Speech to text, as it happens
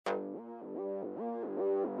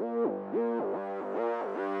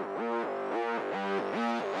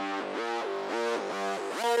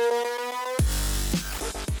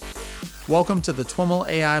Welcome to the TWIML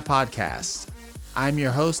AI Podcast. I'm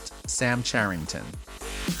your host, Sam Charrington.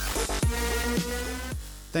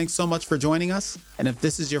 Thanks so much for joining us. And if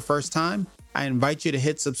this is your first time, I invite you to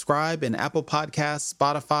hit subscribe in Apple Podcasts,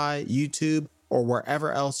 Spotify, YouTube, or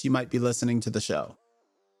wherever else you might be listening to the show.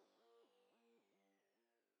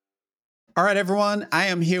 All right, everyone. I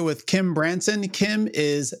am here with Kim Branson. Kim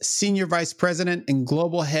is Senior Vice President and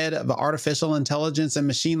Global Head of Artificial Intelligence and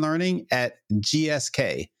Machine Learning at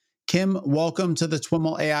GSK. Kim, welcome to the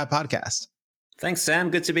TWIML AI Podcast. Thanks, Sam.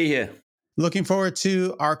 Good to be here. Looking forward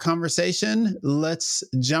to our conversation. Let's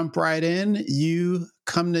jump right in. You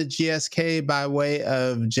come to GSK by way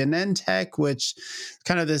of Genentech, which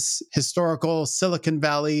kind of this historical Silicon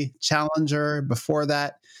Valley challenger. Before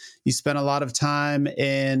that, you spent a lot of time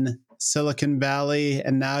in Silicon Valley,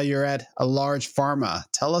 and now you're at a large pharma.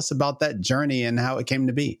 Tell us about that journey and how it came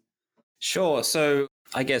to be. Sure. So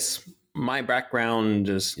I guess my background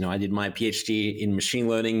is, I did my PhD in machine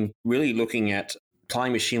learning, really looking at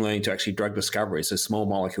applying machine learning to actually drug discovery. So small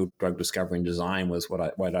molecule drug discovery and design was what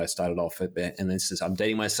I started off at. And this is, I'm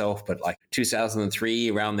dating myself, but like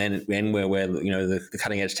 2003, around then, where the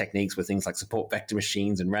cutting edge techniques were things like support vector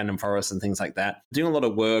machines and random forests and things like that. Doing a lot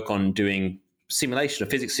of work on doing simulation, of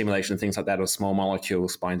physics simulation, things like that, of small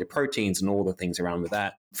molecules, binding proteins and all the things around with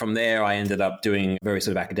that. From there, I ended up doing a very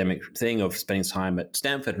sort of academic thing of spending time at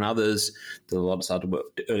Stanford and others. Did a lot of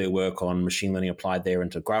earlier work on machine learning applied there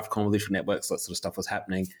into graph convolutional networks. That sort of stuff was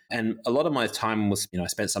happening. And a lot of my time was, I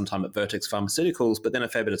spent some time at Vertex Pharmaceuticals, but then a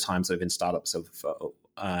fair bit of time sort of in startups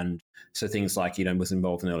and so things like, was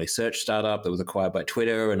involved in an early search startup that was acquired by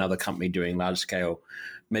Twitter, another company doing large scale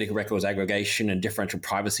medical records aggregation and differential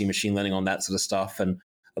privacy machine learning on that sort of stuff. And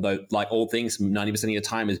although, like all things, 90% of your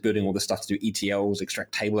time is building all the stuff to do ETLs,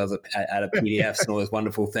 extract tables out of PDFs and all those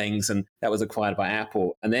wonderful things. And that was acquired by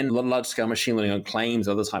Apple. And then a lot of large-scale machine learning on claims,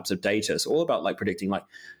 other types of data. So all about like predicting like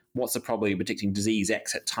what's the probability of predicting disease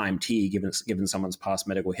X at time T given someone's past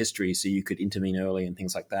medical history, so you could intervene early and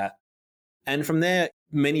things like that. And from there,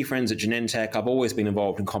 many friends at Genentech. I've always been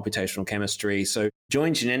involved in computational chemistry. So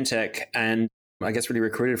joined Genentech and I guess really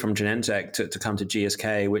recruited from Genentech to come to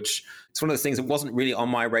GSK, which it's one of those things that wasn't really on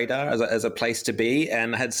my radar as a place to be.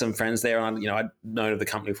 And I had some friends there, and I'd known of the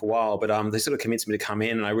company for a while, but they sort of convinced me to come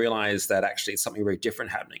in, and I realized that actually it's something very different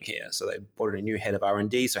happening here. So they brought in a new head of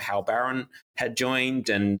R&D, so Hal Barron had joined,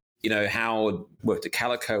 and Hal worked at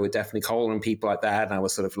Calico with Daphne Cole and people like that. And I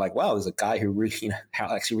was sort of like, wow, there's a guy who really,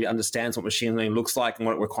 Hal actually really understands what machine learning looks like and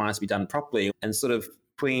what it requires to be done properly, and sort of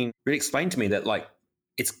really explained to me that like,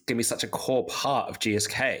 it's going to be such a core part of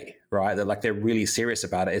GSK, right? That like they're really serious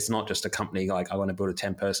about it. It's not just a company like I want to build a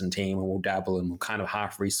 10-person team and we'll dabble and we'll kind of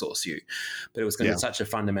half resource you, but it was going to be such a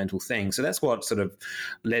fundamental thing. So that's what sort of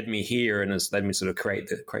led me here and has led me sort of create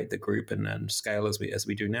the group and scale as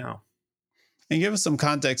we do now. And give us some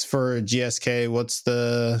context for GSK. What's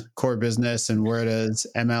the core business and where does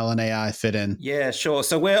ML and AI fit in? Yeah, sure.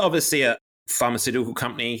 So we're obviously a pharmaceutical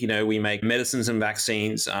company. We make medicines and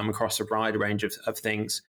vaccines across a wide range of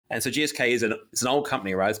things. And so GSK it's an old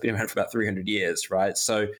company, right? It's been around for about 300 years, right?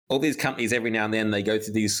 So all these companies, every now and then, they go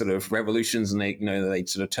through these sort of revolutions and they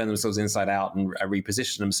sort of turn themselves inside out and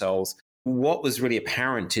reposition themselves. What was really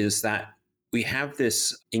apparent is that we have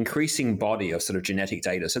this increasing body of sort of genetic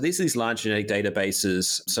data. So these large genetic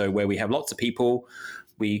databases, so where we have lots of people,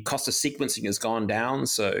 cost of sequencing has gone down.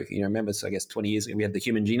 So, remember, I guess 20 years ago, we had the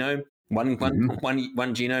human genome. One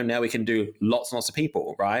genome, now we can do lots and lots of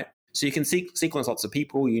people, right? So you can sequence lots of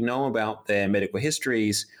people, about their medical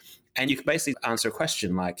histories, and you can basically answer a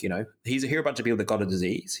question like, here are a bunch of people that got a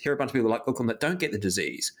disease, here are a bunch of people like that don't get the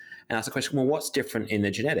disease, and ask the question, well, what's different in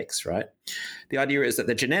the genetics, right? The idea is that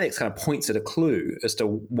the genetics kind of points at a clue as to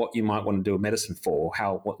what you might want to do a medicine for,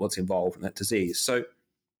 what's involved in that disease. So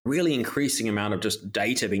really increasing amount of just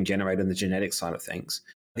data being generated in the genetic side of things.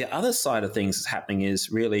 The other side of things that's happening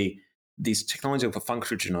is really these technologies for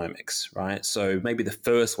functional genomics, right? So maybe the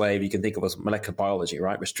first wave you can think of as molecular biology,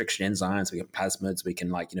 right? Restriction enzymes, we get plasmids, we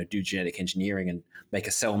can do genetic engineering and make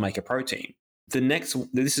a cell, make a protein.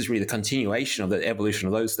 This is really the continuation of the evolution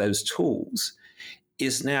of those tools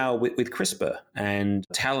is now with CRISPR and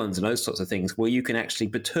TALENs and those sorts of things where you can actually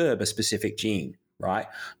perturb a specific gene, right?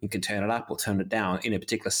 You can turn it up or turn it down in a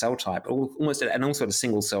particular cell type, almost at a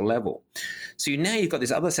single cell level. So now you've got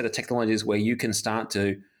this other set of technologies where you can start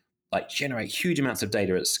to generate huge amounts of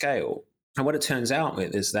data at scale. And what it turns out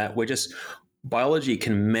with is that biology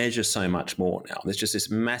can measure so much more now. There's just this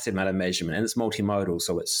massive amount of measurement, and it's multimodal.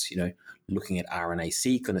 So it's, looking at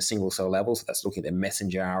RNA-seq on a single cell level. So that's looking at the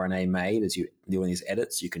messenger RNA made as you doing these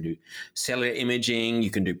edits. You can do cellular imaging, you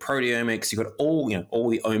can do proteomics, you've got all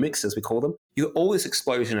the omics, as we call them. You've got all this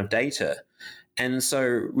explosion of data. And so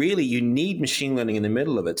really you need machine learning in the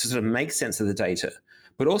middle of it to sort of make sense of the data,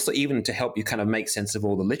 but also even to help you kind of make sense of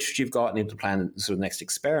all the literature you've got and able to plan sort of next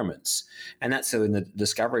experiments. And that's sort of in the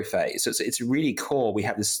discovery phase. So it's really cool. We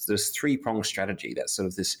have this three-pronged strategy. That's sort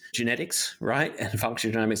of this genetics, right? And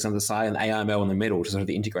functional genomics on the side and AIML in the middle to sort of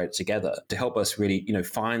integrate it together to help us really,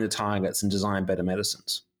 find the targets and design better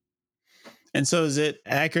medicines. And so is it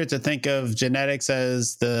accurate to think of genetics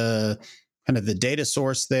as the kind of the data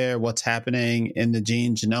source there, what's happening in the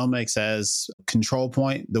gene, genomics as control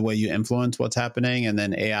point, the way you influence what's happening, and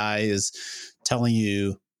then AI is telling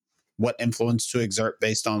you what influence to exert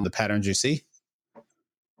based on the patterns you see?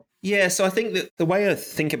 Yeah, so I think that the way I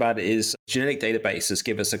think about it is genetic databases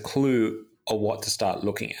give us a clue of what to start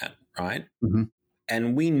looking at, right? Mm-hmm.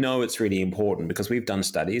 And we know it's really important because we've done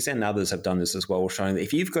studies and others have done this as well, showing that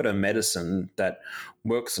if you've got a medicine that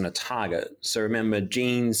works on a target, so remember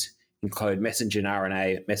genes encode messenger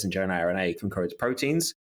RNA. Messenger RNA encodes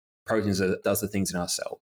proteins. Proteins does the things in our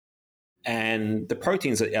cell. And the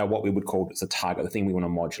proteins are what we would call the target, the thing we want to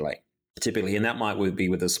modulate, typically. And that might be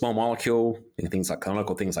with a small molecule, things like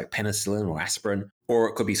canonical things like penicillin or aspirin, or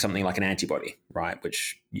it could be something like an antibody, right?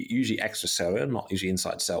 Which usually extracellular, not usually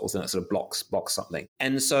inside cells, and it sort of blocks something.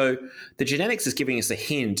 And so the genetics is giving us a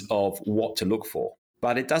hint of what to look for.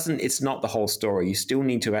 But it's not the whole story. You still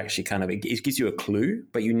need to actually it gives you a clue,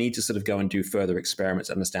 but you need to sort of go and do further experiments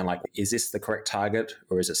to understand, like, is this the correct target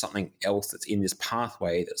or is it something else that's in this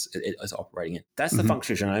pathway that's operating in? That's the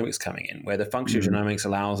functional genomics coming in, where the functional genomics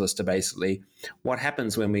allows us to basically, what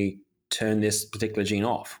happens when we turn this particular gene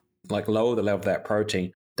off, like lower the level of that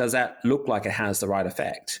protein? Does that look like it has the right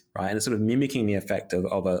effect, right? And it's sort of mimicking the effect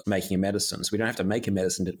of making a medicine. So we don't have to make a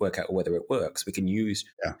medicine to work out whether it works. We can use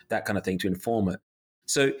that kind of thing to inform it.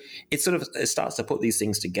 So it starts to put these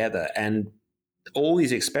things together, and all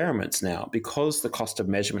these experiments now, because the cost of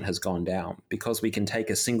measurement has gone down, because we can take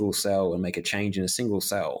a single cell and make a change in a single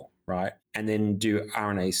cell, right? And then do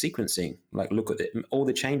RNA sequencing, like look at all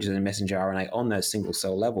the changes in messenger RNA on those single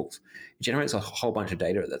cell levels. It generates a whole bunch of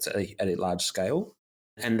data that's at a large scale.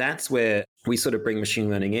 And that's where we sort of bring machine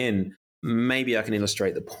learning in. Maybe I can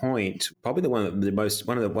illustrate the point. Probably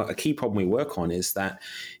a key problem we work on is that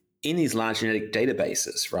in these large genetic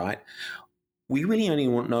databases, right, we really only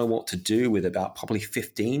know what to do with about probably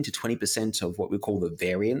 15 to 20% of what we call the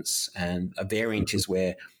variants. And a variant is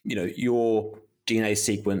where, your DNA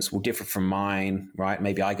sequence will differ from mine, right?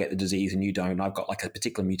 Maybe I get the disease and you don't. I've got like a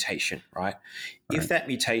particular mutation, right? If that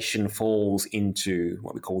mutation falls into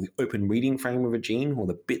what we call the open reading frame of a gene, or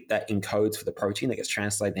the bit that encodes for the protein that gets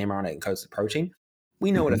translated in mRNA encodes the protein, we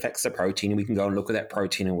know it affects the protein, and we can go and look at that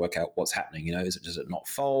protein and work out what's happening. Does it not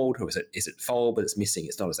fold, or is it fold but it's missing,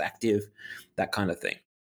 it's not as active, that kind of thing.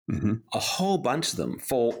 A whole bunch of them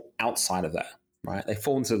fall outside of that, right? They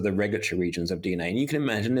fall into the regulatory regions of DNA, and you can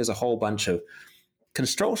imagine there's a whole bunch of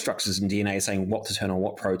control structures in DNA saying what to turn on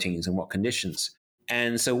what proteins and what conditions.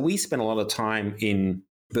 And so we spend a lot of time in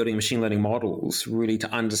building machine learning models really to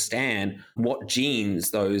understand what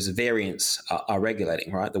genes those variants are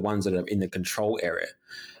regulating, right? The ones that are in the control area.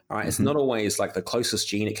 All right. It's not always like the closest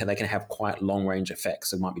gene. They can have quite long range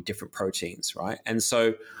effects. It might be different proteins, right? And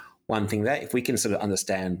so one thing that if we can sort of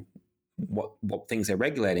understand what things they're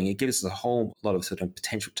regulating, it gives us a whole lot of sort of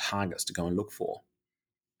potential targets to go and look for.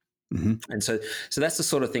 And so that's the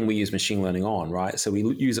sort of thing we use machine learning on, right? So we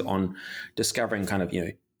use it on discovering kind of,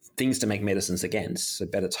 things to make medicines against, so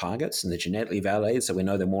better targets, and they're genetically validated, so we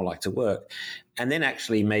know they're more likely to work. And then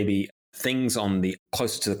actually maybe things on the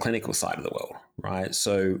closer to the clinical side of the world, right?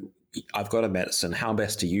 So I've got a medicine, how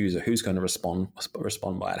best to use it, who's going to respond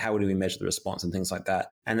by it, how do we measure the response, and things like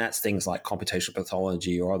that. And that's things like computational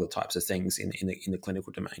pathology or other types of things in the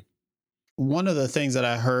clinical domain. One of the things that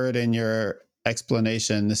I heard in your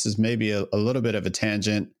explanation, this is maybe a little bit of a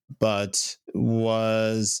tangent, but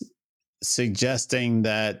was suggesting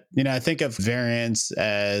that, I think of variants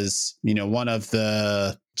as, one of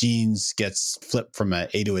the genes gets flipped from an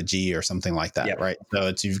A to a G or something like that, right?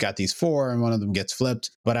 So you've got these 4 and one of them gets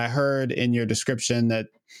flipped. But I heard in your description that,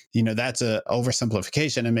 that's a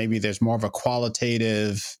oversimplification, and maybe there's more of a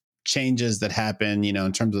qualitative changes that happen,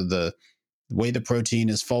 in terms of the way the protein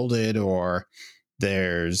is folded, or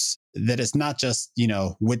that it's not just,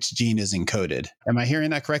 which gene is encoded. Am I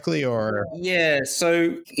hearing that correctly? Or yeah,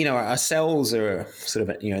 so our cells are sort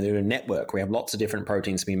of they're a network. We have lots of different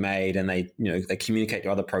proteins being made, and they communicate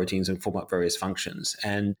to other proteins and form up various functions.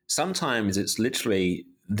 And sometimes it's literally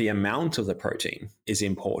the amount of the protein is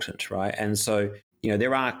important, right? And so,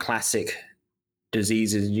 there are classic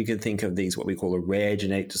diseases. You can think of these, what we call a rare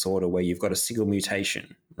genetic disorder, where you've got a single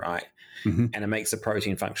mutation, right? Mm-hmm. And it makes the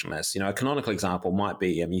protein function less. A canonical example might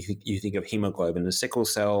be, you think of hemoglobin in sickle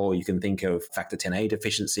cell, or you can think of factor 10A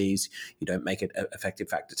deficiencies. You don't make it effective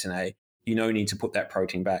factor 10A. You need to put that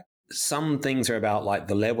protein back. Some things are about like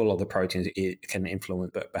the level of the protein, it can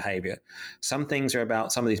influence behavior. Some things are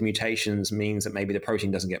about some of these mutations means that maybe the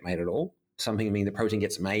protein doesn't get made at all. Something means the protein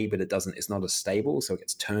gets made, but it's not as stable. So it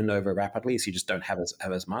gets turned over rapidly. So you just don't have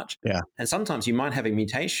as much. Yeah. And sometimes you might have a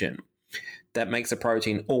mutation that makes the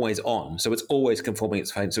protein always on. So it's always conforming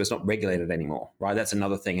its fate. So it's not regulated anymore, right? That's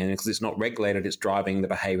another thing. And because it's not regulated, it's driving the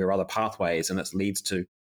behavior of other pathways, and it leads to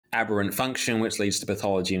aberrant function, which leads to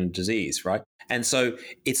pathology and disease, right? And so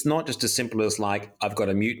it's not just as simple as like, I've got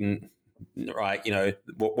a mutant, right?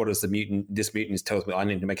 What is the mutant? This mutant tells me I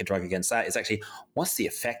need to make a drug against that. It's actually, what's the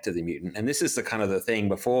effect of the mutant? And this is the kind of the thing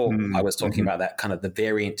before I was talking about that kind of the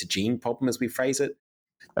variant to gene problem, as we phrase it.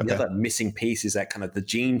 Okay. The other missing piece is that kind of the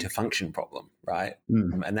gene to function problem, right?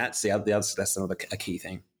 And that's that's another a key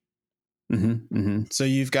thing. Mm-hmm, mm-hmm. So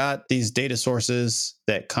you've got these data sources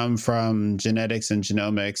that come from genetics and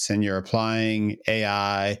genomics, and you're applying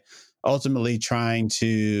AI, ultimately trying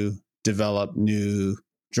to develop new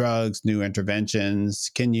drugs, new interventions.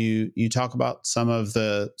 Can you talk about some of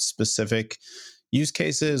the specific use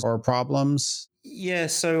cases or problems? Yeah,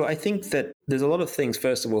 so I think that there's a lot of things,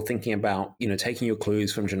 first of all, thinking about, taking your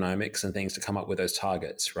clues from genomics and things to come up with those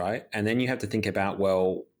targets, right? And then you have to think about,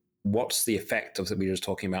 well, what's the effect of that we were just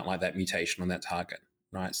talking about, like that mutation on that target,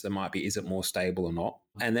 right? So there might be, is it more stable or not?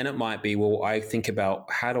 And then it might be, well, I think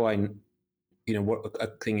about how do I, what a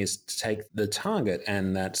thing is to take the target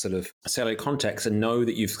and that sort of cellular context and know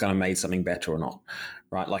that you've kind of made something better or not,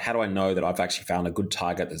 right? Like, how do I know that I've actually found a good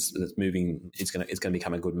target that's moving, it's going to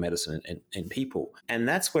become a good medicine in people? And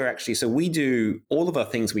that's where actually, so we do all of our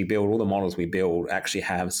things we build, all the models we build actually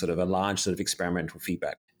have sort of a large sort of experimental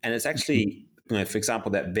feedback. And it's actually, for example,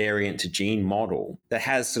 that variant to gene model that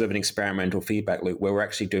has sort of an experimental feedback loop where we're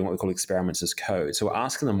actually doing what we call experiments as code. So we're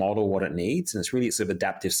asking the model what it needs, and it's really sort of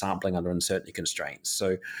adaptive sampling under uncertainty constraints.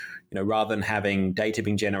 So, rather than having data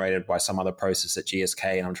being generated by some other process at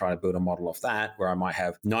GSK, and I'm trying to build a model off that, where I might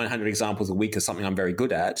have 900 examples a week of something I'm very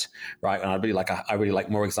good at, right? And I really like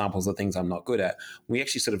more examples of things I'm not good at. We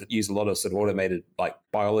actually sort of use a lot of sort of automated like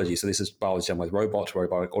biology. So this is biology done with robots,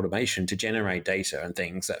 robotic automation to generate data and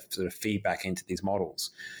things that sort of feed back into these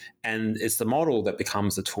models. And it's the model that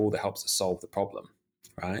becomes the tool that helps us solve the problem,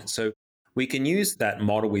 right? So we can use that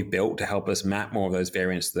model we've built to help us map more of those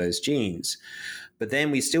variants to those genes. But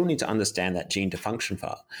then we still need to understand that gene to function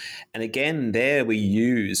file. And again, there we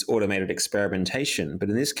use automated experimentation. But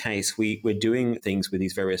in this case, we're doing things with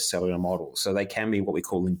these various cellular models. So they can be what we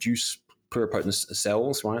call induced pluripotent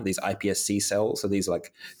cells, right? These iPSC cells. So these are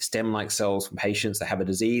like stem-like cells from patients that have a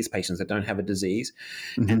disease, patients that don't have a disease.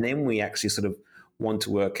 Mm-hmm. And then we actually sort of want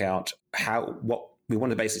to work out what we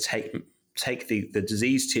want to basically take the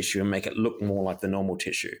disease tissue and make it look more like the normal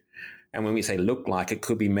tissue. And when we say look like, it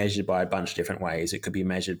could be measured by a bunch of different ways. It could be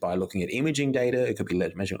measured by looking at imaging data. It could be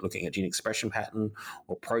measured looking at gene expression pattern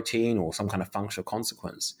or protein or some kind of functional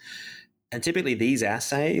consequence. And typically these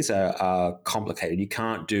assays are complicated. You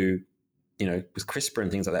can't do, with CRISPR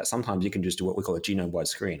and things like that. Sometimes you can just do what we call a genome-wide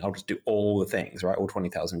screen. I'll just do all the things, right? All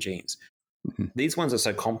 20,000 genes. Mm-hmm. These ones are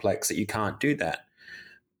so complex that you can't do that.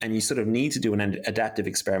 And you sort of need to do an adaptive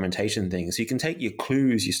experimentation thing. So you can take your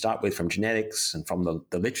clues you start with from genetics and from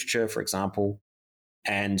the literature, for example,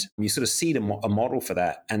 and you sort of seed a model for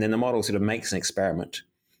that. And then the model sort of makes an experiment,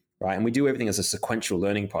 right? And we do everything as a sequential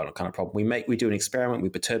learning kind of problem. We do an experiment, we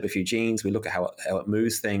perturb a few genes, we look at how it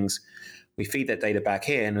moves things, we feed that data back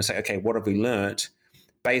in and say, okay, what have we learned?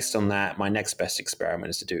 Based on that, my next best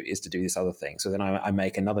experiment is to do this other thing. So then I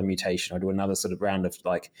make another mutation. I do another sort of round of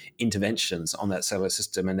like interventions on that cellular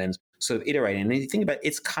system, and then sort of iterating. And you think about it,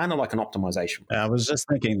 it's kind of like an optimization. I was just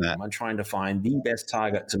thinking that. I'm trying to find the best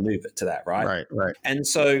target to move it to that, right? Right. And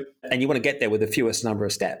you want to get there with the fewest number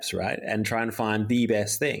of steps, right? And try and find the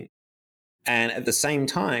best thing. And at the same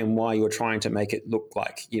time, while you're trying to make it look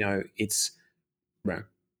like, it's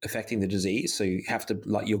affecting the disease. So you have to,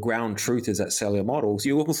 like, your ground truth is that cellular models.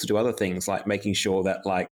 You also do other things like making sure that,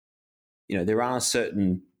 like, there are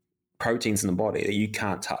certain proteins in the body that you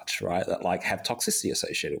can't touch, right? That like have toxicity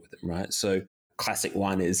associated with them, right? So classic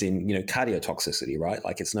one is in, cardiotoxicity, right?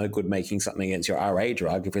 Like it's no good making something against your RA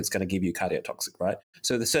drug if it's going to give you cardiotoxic, right?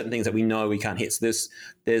 So there's certain things that we know we can't hit. So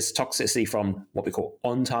there's toxicity from what we call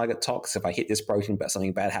on-target tox. If I hit this protein, but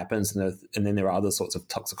something bad happens, and then there are other sorts of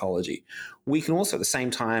toxicology. We can also at the same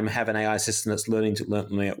time have an AI system that's learning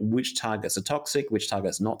which targets are toxic, which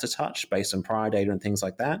targets not to touch based on prior data and things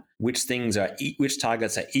like that. Which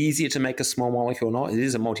targets are easier to make a small molecule or not. It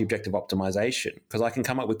is a multi-objective optimization because I can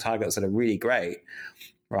come up with targets that are really great,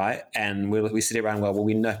 right? And we sit around, well,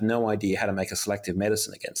 we have no idea how to make a selective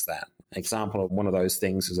medicine against that. An example of one of those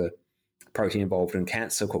things is a protein involved in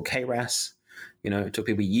cancer called KRAS. It took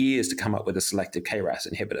people years to come up with a selective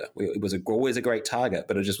KRAS inhibitor. It was always a great target,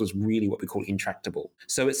 but it just was really what we call intractable.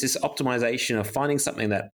 So it's this optimization of finding something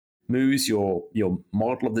that moves your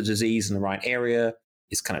model of the disease in the right area,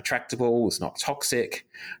 is kind of tractable, it's not toxic,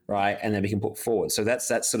 right? And then we can put forward. So that's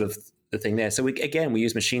sort of the thing there. So we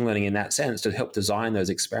use machine learning in that sense to help design those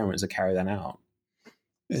experiments to carry that out.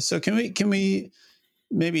 So can we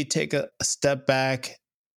maybe take a step back?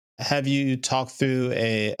 Have you talked through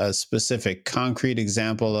a specific concrete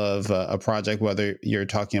example of a project, whether you're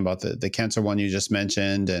talking about the cancer one you just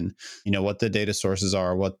mentioned and, what the data sources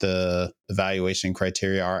are, what the evaluation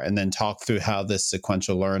criteria are, and then talk through how this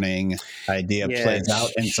sequential learning idea plays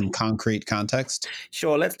out in some concrete context?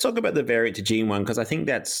 Sure. Let's talk about the variant to gene one, because I think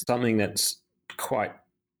that's something that's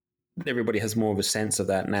everybody has more of a sense of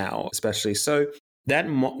that now, especially. So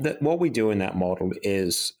what we do in that model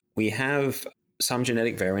is we have some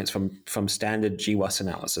genetic variants from standard GWAS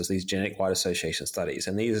analysis, these genetic wide association studies.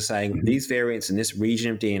 And these are saying these variants in this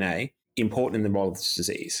region of DNA important in the role of this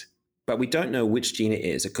disease. But we don't know which gene it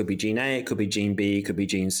is. It could be gene A, it could be gene B, it could be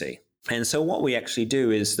gene C. And so what we actually do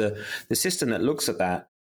is the system that looks at that,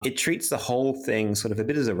 it treats the whole thing sort of a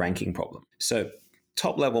bit as a ranking problem. So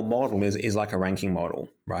top level model is like a ranking model,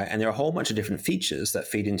 right? And there are a whole bunch of different features that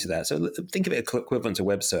feed into that. So think of it equivalent to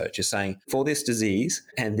web search. You're saying for this disease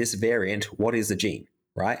and this variant, what is the gene,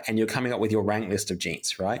 right? And you're coming up with your rank list of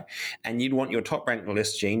genes, right? And you'd want your top ranked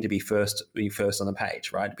list gene to be first on the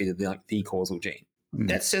page, right? To be the causal gene. Mm-hmm.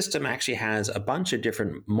 That system actually has a bunch of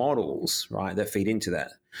different models, right, that feed into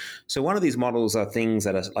that. So one of these models are things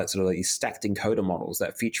that are like sort of these stacked encoder models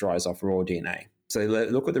that featurize off raw DNA. So they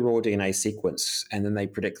look at the raw DNA sequence and then they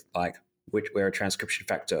predict like where a transcription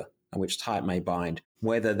factor and which type may bind,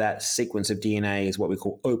 whether that sequence of DNA is what we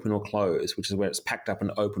call open or closed, which is where it's packed up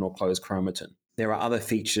in open or closed chromatin. There are other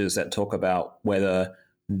features that talk about whether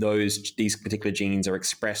these particular genes are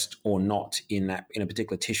expressed or not in a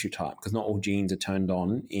particular tissue type, because not all genes are turned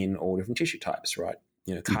on in all different tissue types, right?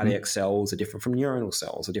 Cardiac cells are different from neuronal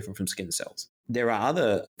cells, are different from skin cells. There are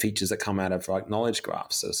other features that come out of like knowledge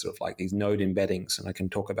graphs, so sort of like these node embeddings, and I can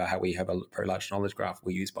talk about how we have a very large knowledge graph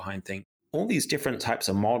we use behind things. All these different types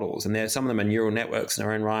of models, and some of them are neural networks in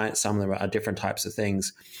their own right, some of them are different types of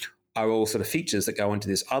things, are all sort of features that go into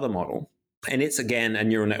this other model. And it's, again, a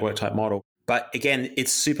neural network type model. But again,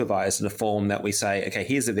 it's supervised in a form that we say, okay,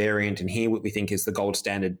 here's a variant, and here what we think is the gold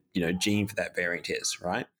standard, gene for that variant is,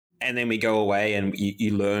 right? And then we go away and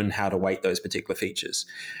you learn how to weight those particular features,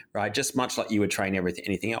 right? Just much like you would train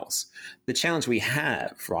anything else. The challenge we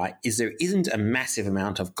have, right, is there isn't a massive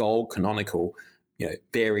amount of gold canonical,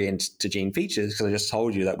 variant to gene features, because I just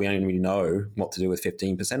told you that we only really know what to do with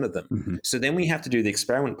 15% of them. Mm-hmm. So then we have to do the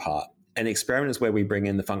experiment part. And the experiment is where we bring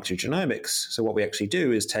in the functional genomics. So what we actually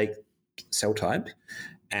do is take cell type,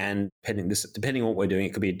 and depending on what we're doing,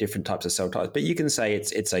 it could be different types of cell types. But you can say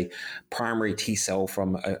it's a primary T cell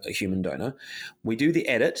from a human donor. We do the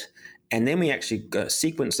edit, and then we actually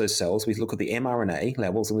sequence those cells. We look at the mRNA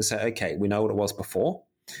levels, and we say, okay, we know what it was before,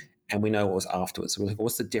 and we know what was afterwards. So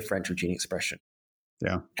what's the differential gene expression?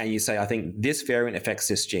 Yeah. And you say, I think this variant affects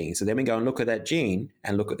this gene. So then we go and look at that gene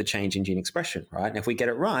and look at the change in gene expression, right? And if we get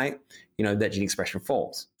it right, that gene expression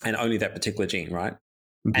falls, and only that particular gene, right?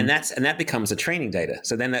 Mm-hmm. And that becomes the training data.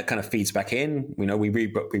 So then that kind of feeds back in. We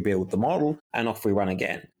rebuild the model, and off we run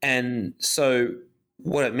again. And so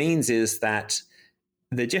what it means is that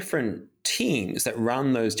the different teams that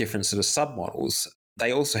run those different sort of submodels,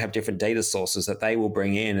 they also have different data sources that they will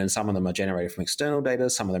bring in, and some of them are generated from external data,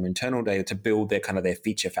 some of them internal data, to build their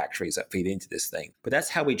feature factories that feed into this thing. But that's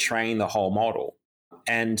how we train the whole model.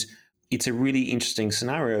 And it's a really interesting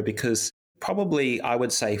scenario because probably I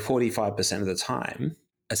would say 45% of the time,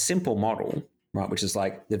 a simple model, right, which is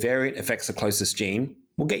like the variant affects the closest gene,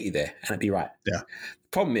 will get you there and it'd be right. Yeah. The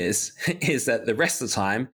problem is that the rest of the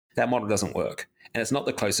time, that model doesn't work. And it's not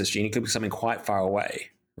the closest gene. It could be something quite far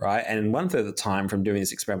away, right? And 1/3 of the time from doing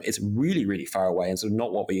this experiment, it's really, really far away and sort of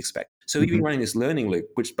not what we expect. So we've been running this learning loop,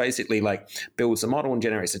 which basically like builds the model and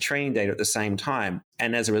generates the training data at the same time.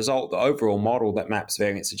 And as a result, the overall model that maps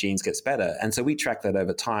variants to genes gets better. And so we track that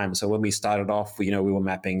over time. So when we started off, we were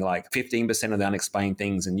mapping like 15% of the unexplained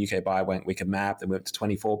things in UK Biobank we could map, then we went to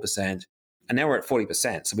 24%. And now we're at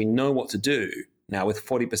 40%. So we know what to do now with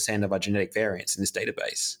 40% of our genetic variants in this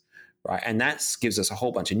database, right? And that gives us a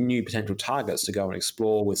whole bunch of new potential targets to go and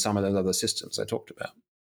explore with some of those other systems I talked about.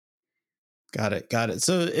 Got it.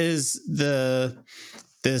 So is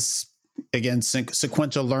this again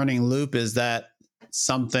sequential learning loop, is that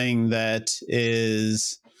something that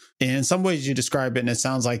is, in some ways you describe it and it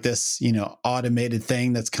sounds like this, automated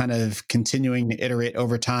thing that's kind of continuing to iterate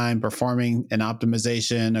over time, performing an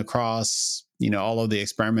optimization across, all of the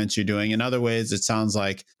experiments you're doing. In other ways, it sounds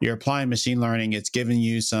like you're applying machine learning. It's giving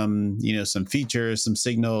you some, some features, some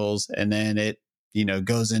signals, and then it,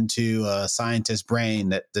 goes into a scientist's brain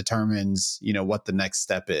that determines, what the next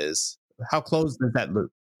step is. How close is that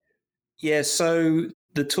loop? Yeah, so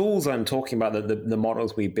the tools I'm talking about, the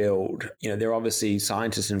models we build, there are obviously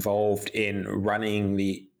scientists involved in running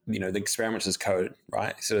the experiments as code,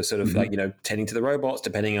 right? So sort of like, tending to the robots,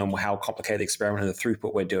 depending on how complicated the experiment and the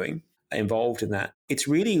throughput we're doing, involved in that. It's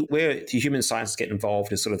really where the human scientists get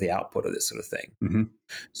involved is sort of the output of this sort of thing.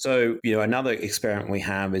 So, another experiment we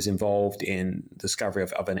have is involved in discovery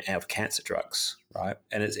of cancer drugs, right?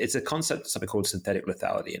 And it's a concept, something called synthetic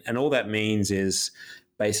lethality. And all that means is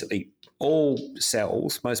basically all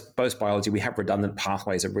cells, most biology, we have redundant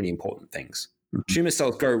pathways of really important things. Tumor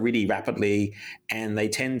cells grow really rapidly, and they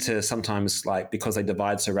tend to sometimes, like, because they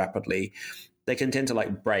divide so rapidly, they can tend to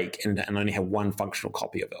like break and only have one functional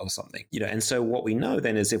copy of it or something. And so what we know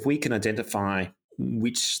then is if we can identify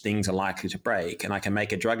which things are likely to break, and I can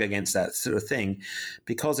make a drug against that sort of thing,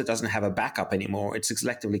 because it doesn't have a backup anymore, it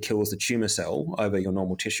selectively kills the tumor cell over your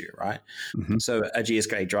normal tissue, right? So a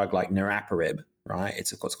GSK drug like niraparib, right?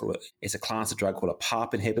 It's a class of drug called a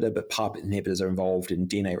PARP inhibitor, but PARP inhibitors are involved in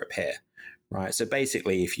DNA repair, right? So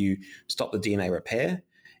basically, if you stop the DNA repair,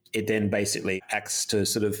 it then basically acts to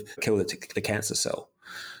sort of kill the cancer cell.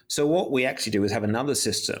 So what we actually do is have another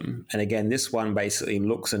system. And again, this one basically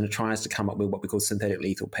looks and tries to come up with what we call synthetic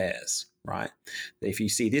lethal pairs, right? If you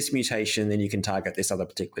see this mutation, then you can target this other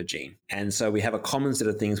particular gene. And so we have a common set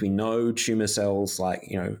of things we know tumor cells,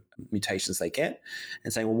 like, mutations they get,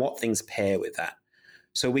 and saying, well, what things pair with that?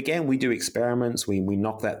 So again, we do experiments, we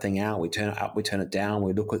knock that thing out, we turn it up, we turn it down,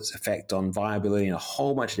 we look at its effect on viability in a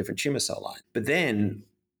whole bunch of different tumor cell lines. But then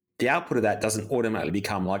the output of that doesn't automatically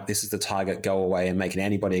become like, this is the target, go away and make an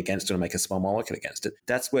antibody against it or make a small molecule against it.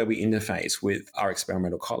 That's where we interface with our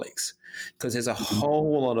experimental colleagues, because there's a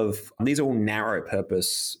whole lot of, these are all narrow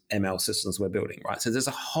purpose ML systems we're building, right? So there's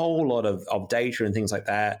a whole lot of data and things like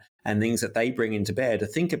that, and things that they bring into bear to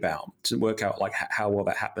think about, to work out like how well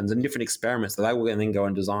that happens, and different experiments that they will then go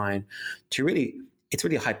and design to really, it's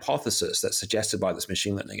really a hypothesis that's suggested by this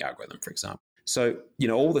machine learning algorithm, for example. So,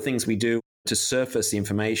 all the things we do to surface the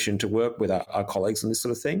information, to work with our colleagues on this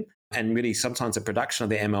sort of thing. And really, sometimes the production of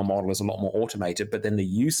the ML model is a lot more automated, but then the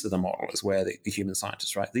use of the model is where the human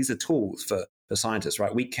scientists, right? These are tools for scientists,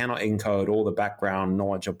 right? We cannot encode all the background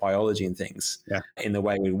knowledge of biology and things in the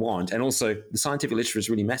way we want. And also, the scientific literature is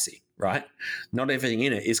really messy, right? Not everything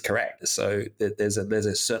in it is correct. So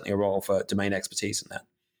there's certainly a role for domain expertise in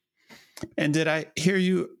that. And did I hear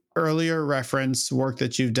you earlier reference work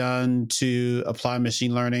that you've done to apply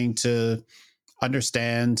machine learning to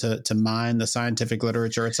understand, to mine the scientific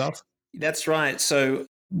literature itself? That's right. So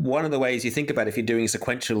one of the ways you think about if you're doing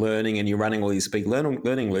sequential learning and you're running all these big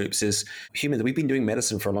learning loops is humans. We've been doing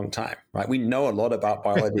medicine for a long time, right? We know a lot about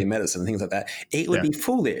biology and medicine and things like that. It would be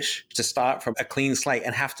foolish to start from a clean slate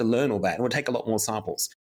and have to learn all that. It would take a lot more samples.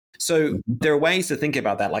 So there are ways to think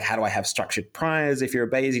about that, like how do I have structured priors if you're a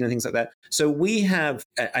Bayesian and things like that. So we have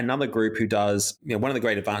another group who does, one of the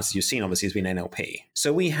great advances you've seen obviously has been NLP.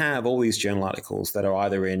 So we have all these journal articles that are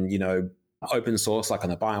either in, open source, like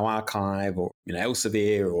on the bioRxiv or,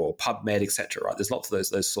 Elsevier or PubMed, etc. Right? There's lots of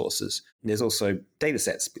those sources. And there's also data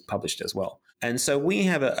sets published as well. And so we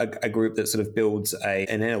have a group that sort of builds an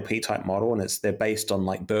NLP type model, and they're based on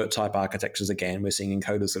like BERT type architectures. Again, we're seeing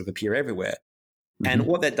encoders sort of appear everywhere. And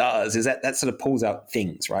what that does is that sort of pulls out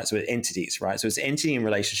things, right? So entities, right? So it's entity and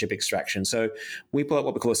relationship extraction. So we pull out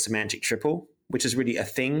what we call a semantic triple, which is really a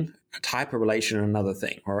thing, a type of relation, and another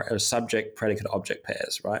thing, or a subject, predicate, object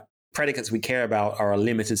pairs, right? predicates we care about are a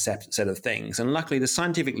limited set of things. And luckily, the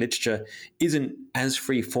scientific literature isn't as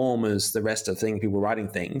free form as the rest of things, people writing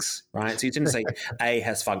things, right? So you tend to say A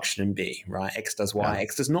has function in B, right? X does Y,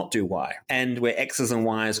 X does not do Y. And where X's and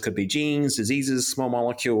Y's could be genes, diseases, small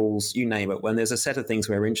molecules, you name it, when there's a set of things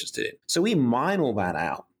we're interested in. So we mine all that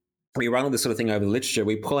out. We run all this sort of thing over the literature.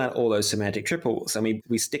 We pull out all those semantic triples and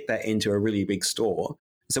we stick that into a really big store.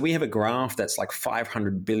 So we have a graph that's like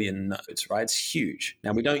 500 billion nodes, right? It's huge.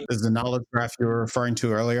 Now we don't. Is the knowledge graph you were referring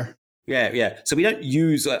to earlier? Yeah. So we don't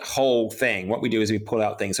use that whole thing. What we do is we pull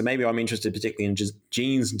out things. So maybe I'm interested particularly in just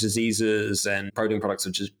genes and diseases and protein products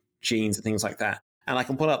of genes and things like that. And I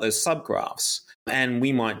can pull out those subgraphs and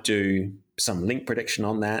we might do some link prediction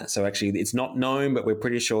on that. So actually it's not known, but we're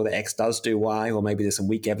pretty sure that X does do Y, or maybe there's some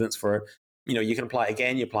weak evidence for it. You can apply,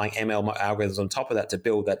 again, you're applying ML algorithms on top of that to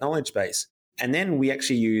build that knowledge base. And then we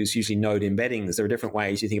actually use usually node embeddings. There are different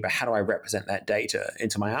ways you think about how do I represent that data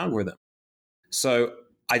into my algorithm. So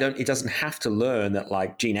it doesn't have to learn that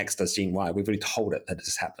like gene X does gene Y. We've already told it that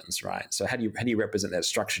this happens, right? So how do you represent that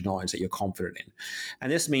structured knowledge that you're confident in?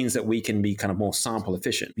 And this means that we can be kind of more sample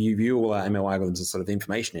efficient. You view all our ML algorithms as sort of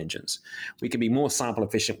information engines. We can be more sample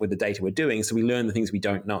efficient with the data we're doing, so we learn the things we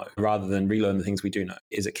don't know rather than relearn the things we do know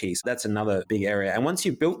is a key. So that's another big area. And once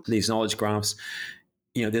you've built these knowledge graphs,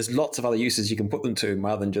 there's lots of other uses you can put them to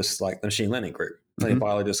rather than just like the machine learning group. Mm-hmm. A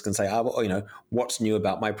biologist can say, what's new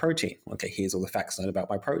about my protein? Okay, here's all the facts known about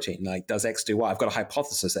my protein. Like, does X do Y? I've got a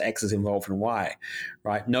hypothesis that X is involved in Y,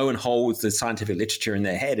 right? No one holds the scientific literature in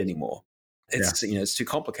their head anymore. It's, it's too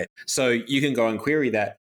complicated. So you can go and query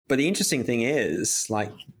that. But the interesting thing is,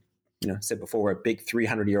 like, I said before, we're a big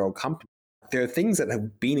 300-year-old company. There are things that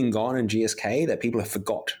have been and gone in GSK that people have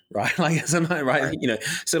forgot, right? Like, right?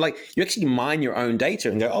 So like you actually mine your own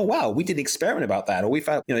data and go, oh, wow, we did an experiment about that. Or we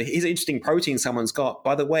found, here's an interesting protein someone's got.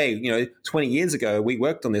 By the way, 20 years ago, we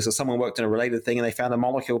worked on this, or someone worked on a related thing and they found a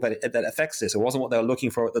molecule that affects this. It wasn't what they were looking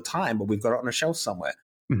for at the time, but we've got it on a shelf somewhere.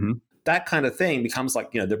 Mm-hmm. That kind of thing becomes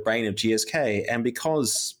like, the brain of GSK. And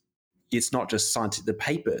because it's not just the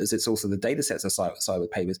papers, it's also the data sets aside of the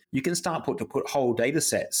papers. You can start to put whole data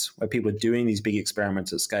sets where people are doing these big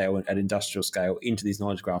experiments at scale and at industrial scale into these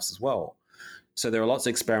knowledge graphs as well. So there are lots of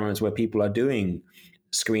experiments where people are doing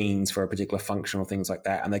screens for a particular function or things like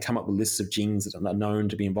that, and they come up with lists of genes that are known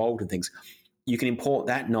to be involved in things. You can import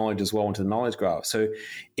that knowledge as well into the knowledge graph. So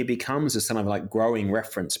it becomes a kind of like growing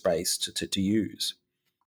reference base to use.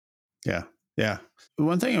 Yeah.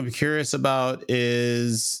 One thing I'm curious about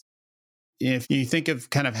is, if you think of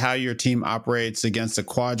kind of how your team operates against a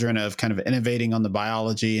quadrant of kind of innovating on the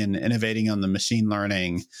biology and innovating on the machine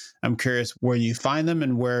learning, I'm curious where you find them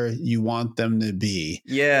and where you want them to be.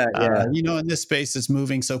 Yeah. In this space that's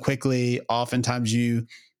moving so quickly, oftentimes you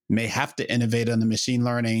may have to innovate on the machine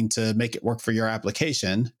learning to make it work for your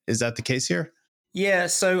application. Is that the case here? Yeah.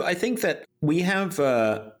 So I think that we have...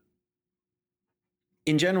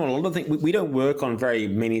 in general, a lot of things, we don't work on very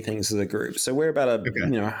many things as a group. So we're about a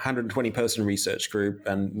 120 person research group,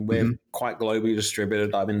 and we're quite globally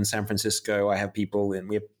distributed. I'm in San Francisco. I have people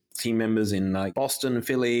we have team members in like Boston,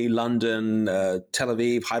 Philly, London, Tel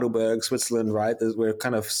Aviv, Heidelberg, Switzerland, right? We're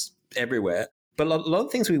kind of everywhere. But a lot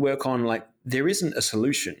of things we work on, like there isn't a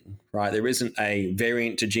solution, right? There isn't a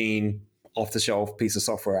variant to gene off-the-shelf piece of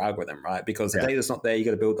software algorithm, right? Because the data's not there, you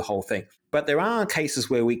got to build the whole thing. But there are cases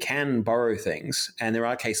where we can borrow things, and there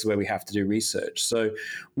are cases where we have to do research. So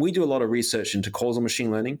we do a lot of research into causal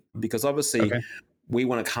machine learning, because obviously we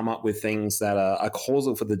want to come up with things that are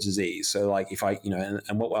causal for the disease. So like if I,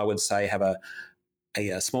 and what I would say have a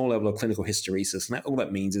small level of clinical hysteresis. And all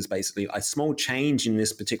that means is basically a small change in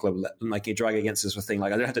this particular, like your drug against this thing.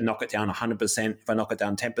 Like I don't have to knock it down 100%. If I knock it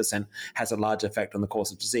down 10%, has a large effect on the course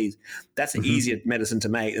of disease. That's an easier medicine to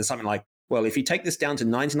make than something like, well, if you take this down to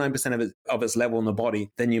 99% of its level in the body,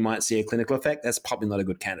 then you might see a clinical effect. That's probably not a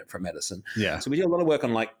good candidate for medicine. Yeah. So we do a lot of work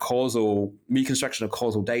on like causal reconstruction of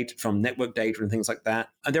causal data from network data and things like that.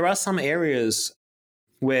 And there are some areas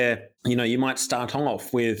where, you might start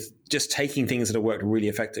off with just taking things that have worked really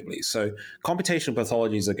effectively. So computational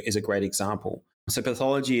pathology is a great example. So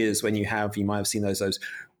pathology is when you might have seen those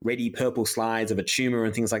ready purple slides of a tumor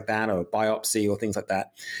and things like that, or a biopsy or things like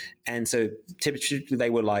that. And so typically they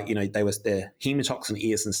were like, they're hemotoxin,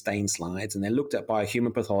 eosin stain slides, and they're looked at by a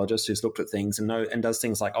human pathologist who's looked at things and does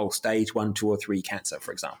things like, stage 1, 2, or 3 cancer,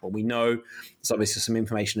 for example. We know there's obviously some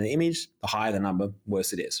information in the image. The higher the number,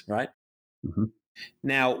 worse it is, right? Mm-hmm.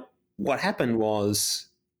 Now, what happened was,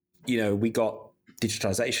 we got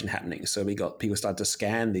digitization happening. So we got people start to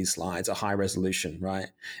scan these slides at high resolution, right?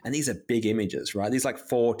 And these are big images, right? These are like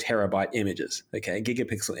 4 terabyte images, okay,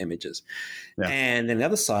 gigapixel images. Yeah. And then the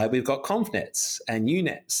other side, we've got ConvNets and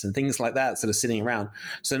UNets and things like that sort of sitting around.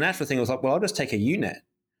 So the natural thing was like, well, I'll just take a UNet.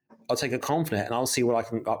 I'll take a ConvNet and I'll see what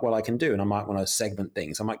I can do. And I might want to segment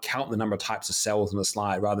things. I might count the number of types of cells on the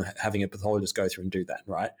slide rather than having a pathologist go through and do that,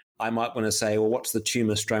 right? I might want to say, well, what's the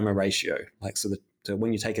tumor stroma ratio? Like, so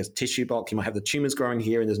when you take a tissue bulk, you might have the tumors growing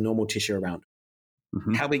here and there's normal tissue around.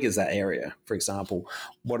 Mm-hmm. How big is that area, for example?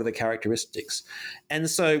 What are the characteristics? And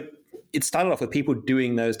so it started off with people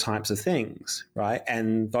doing those types of things, right?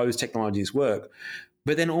 And those technologies work.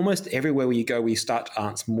 But then almost everywhere where you go, we start to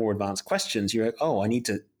answer more advanced questions. You're like, oh, I need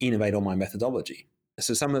to innovate on my methodology.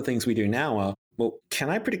 So some of the things we do now are, well, can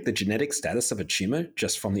I predict the genetic status of a tumor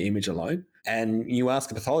just from the image alone? And you ask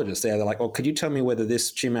a pathologist there, they're like, well, could you tell me whether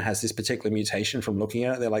this tumor has this particular mutation from looking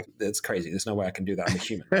at it? They're like, that's crazy. There's no way I can do that. I'm a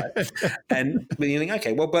human, right? And you think,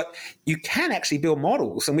 okay, well, but you can actually build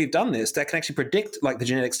models, and we've done this, that can actually predict like the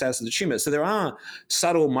genetic status of the tumor. So there are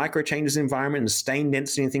subtle micro changes in the environment and stain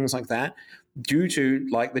density and things like that due to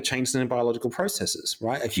like the changes in biological processes,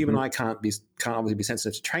 right? A human eye can't obviously be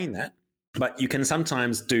sensitive to train that. But you can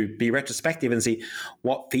sometimes be retrospective and see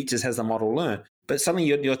what features has the model learned. But suddenly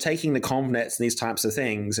you're taking the ConvNets and these types of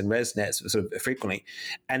things and ResNets sort of frequently,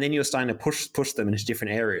 and then you're starting to push them into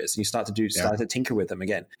different areas. And you start to tinker with them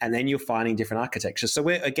again, and then you're finding different architectures. So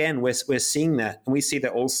we're seeing that, and we see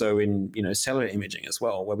that also in cellular imaging as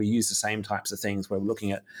well, where we use the same types of things. Where we're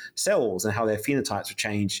looking at cells and how their phenotypes will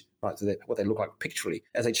change. Right, so what they look like pictorially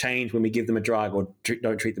as they change when we give them a drug or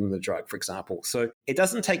don't treat them with a drug, for example. So it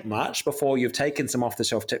doesn't take much before you've taken some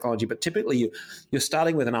off-the-shelf technology, but typically you're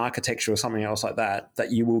starting with an architecture or something else like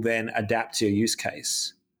that you will then adapt to your use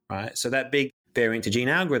case, right? So that big variant to gene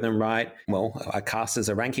algorithm, right? Well, I cast as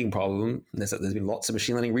a ranking problem. There's been lots of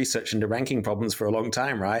machine learning research into ranking problems for a long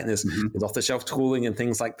time, right? And there's off-the-shelf tooling and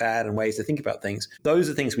things like that and ways to think about things. Those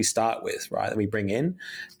are things we start with, right? That we bring in.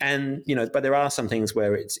 And, but there are some things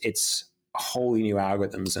where it's wholly new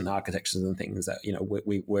algorithms and architectures and things that,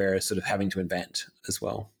 we're sort of having to invent as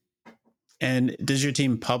well. And does your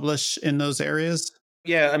team publish in those areas?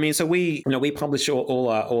 Yeah, I mean, so we publish all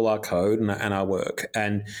our code and our work,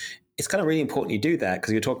 and it's kind of really important you do that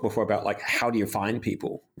because you talked before about like how do you find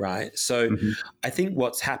people, right? So I think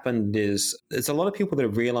what's happened is there's a lot of people that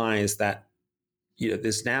have realized that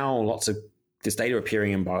there's now lots of this data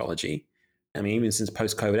appearing in biology. I mean, even since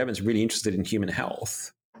post-COVID, everyone's really interested in human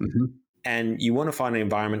health. And you want to find an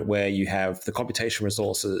environment where you have the computational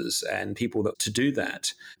resources and people to do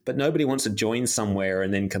that. But nobody wants to join somewhere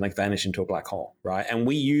and then can like vanish into a black hole, right? And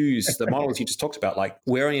we use the models you just talked about. Like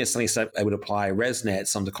we're only suddenly able to apply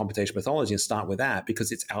ResNets onto computational pathology and start with that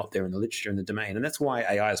because it's out there in the literature in the domain. And that's why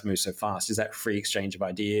AI has moved so fast, is that free exchange of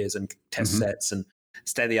ideas and test sets and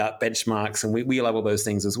state-of-the-art benchmarks, and we love all those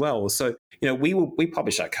things as well. So, we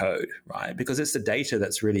publish our code, right? Because it's the data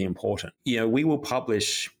that's really important. We will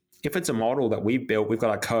publish. If it's a model that we've built, we've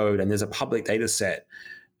got our code and there's a public data set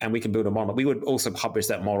and we can build a model, we would also publish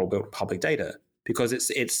that model built public data because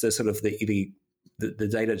it's the sort of the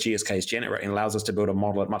data GSK is generating allows us to build a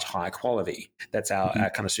model at much higher quality. That's our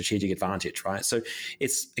kind of strategic advantage, right? So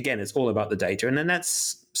it's all about the data. And then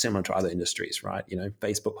that's similar to other industries, right?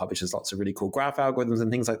 Facebook publishes lots of really cool graph algorithms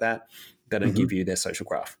and things like that don't give you their social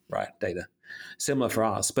graph, right? Data. Similar for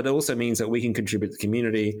us, but it also means that we can contribute to the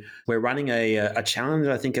community. We're running a challenge,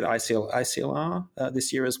 I think, at ICLR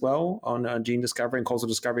this year as well on gene discovery and causal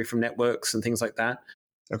discovery from networks and things like that.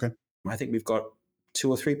 Okay. I think we've got 2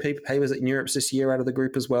 or 3 papers at NeurIPS this year out of the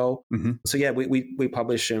group as well. So yeah, we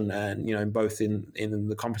publish and both in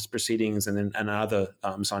the conference proceedings and other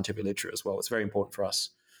scientific literature as well. It's very important for us.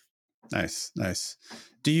 Nice.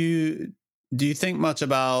 Do you think much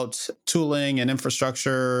about tooling and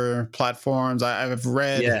infrastructure platforms? I've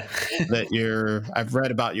read I've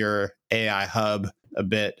read about your AI hub a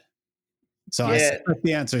bit. So I suspect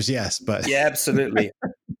the answer is yes, but yeah, absolutely.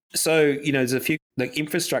 So, there's a few like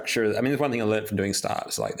infrastructure. I mean, there's one thing I learned from doing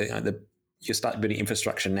startups, like you start building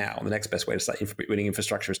infrastructure now. The next best way to start building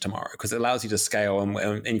infrastructure is tomorrow because it allows you to scale.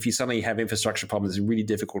 And if you suddenly have infrastructure problems, it's really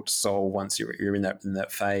difficult to solve once you're in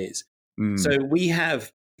that phase. So we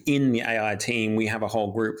have in the AI team, we have a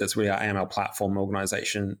whole group that's really our AML platform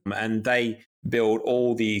organization, and they build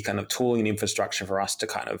all the kind of tooling and infrastructure for us to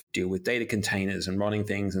kind of deal with data containers and running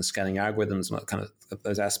things and scanning algorithms and kind of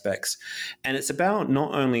those aspects. And it's about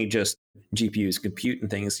not only just GPUs, compute and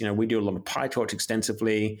things. We do a lot of PyTorch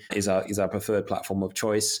extensively, is our preferred platform of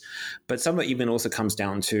choice. But some of it even also comes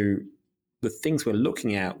down to the things we're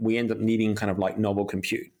looking at, we end up needing kind of like novel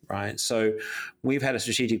compute, right? So we've had a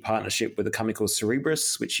strategic partnership with a company called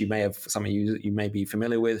Cerebras, which you may have, some of you may be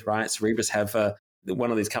familiar with, right? Cerebras have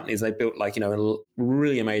one of these companies, they built like, a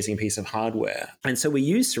really amazing piece of hardware. And so we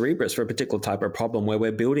use Cerebras for a particular type of problem where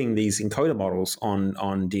we're building these encoder models on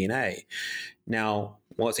DNA. Now,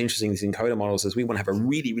 what's interesting with these encoder models is we want to have a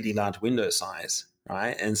really, really large window size,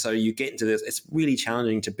 right? And so you get into this, it's really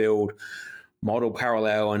challenging to build model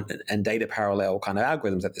parallel and data parallel kind of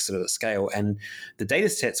algorithms at this sort of scale. And the data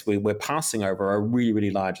sets we're passing over are really,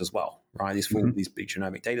 really large as well, right? These big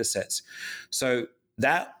genomic data sets. So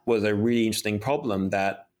that was a really interesting problem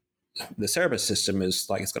that the Cerebras system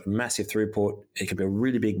is like, it's got a massive throughput. It could be a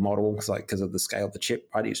really big model because of the scale of the chip,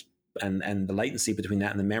 right? And the latency between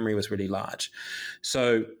that and the memory was really large.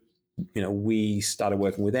 So we started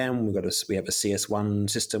working with them. We have a CS1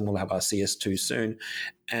 system. We'll have our CS2 soon,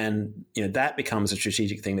 and that becomes a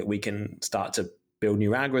strategic thing that we can start to build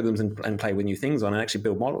new algorithms and play with new things on and actually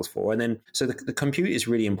build models for. And then, so the compute is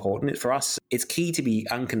really important. For us, it's key to be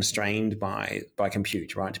unconstrained by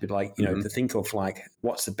compute, right? To be like, to think of like,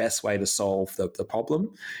 what's the best way to solve the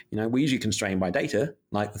problem? We usually constrain by data,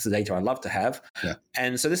 like that's the data I love to have. Yeah.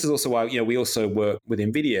 And so this is also why, we also work with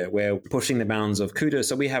NVIDIA. We're pushing the bounds of CUDA.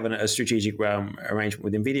 So we have a strategic arrangement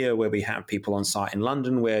with NVIDIA where we have people on site in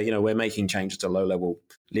London where, we're making changes to low-level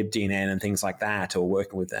libDNN and things like that, or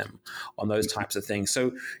working with them on those types of things.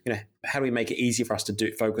 So, how do we make it easy for us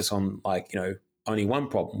to focus on like, only one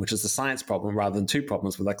problem, which is the science problem, rather than two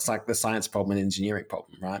problems with like the science problem and engineering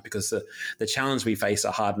problem, right? Because the challenge we face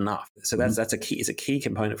are hard enough. So that's a key. It's a key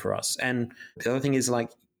component for us. And the other thing is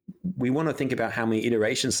like, we want to think about how many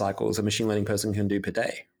iteration cycles a machine learning person can do per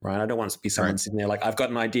day, right? I don't want to be someone sitting there like, I've got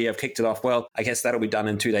an idea, I've kicked it off. Well, I guess that'll be done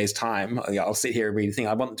in 2 days' time. I'll sit here and read the thing.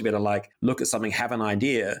 I want them to be able to like look at something, have an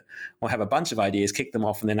idea, or have a bunch of ideas, kick them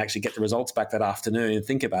off, and then actually get the results back that afternoon and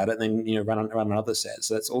think about it, and then run another set.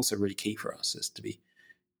 So that's also really key for us, is to be.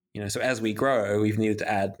 So as we grow, we've needed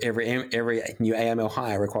to add every new AML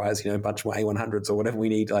hire requires, a bunch more A100s or whatever we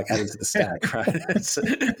need like added to the stack,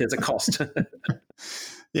 right? There's a cost.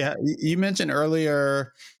 Yeah. You mentioned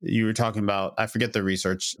earlier, you were talking about, I forget the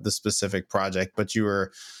research, the specific project, but you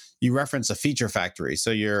reference a feature factory.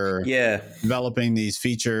 So you're developing these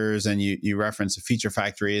features and you reference a feature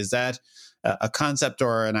factory. Is that a concept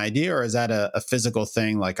or an idea, or is that a physical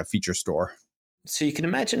thing like a feature store? So you can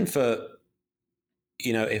imagine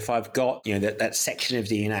if I've got, that section of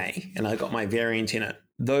DNA and I've got my variant in it,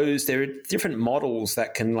 there are different models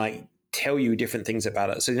that can like tell you different things about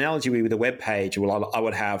it. So the analogy with a web page, I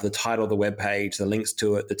would have the title of the web page, the links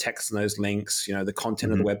to it, the text in those links, the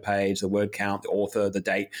content of the web page, the word count, the author, the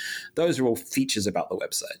date. Those are all features about the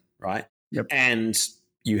website, right? Yep. And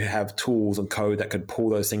you have tools and code that could pull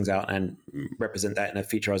those things out and represent that in a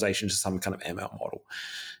featureization to some kind of ML model.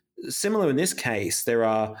 Similar in this case,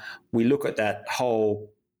 we look at that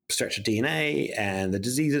whole stretch of DNA and the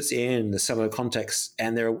disease it's in, the cellular context,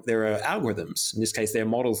 and there are algorithms, in this case, they're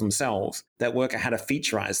models themselves, that work out how to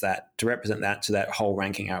featureize that, to represent that to that whole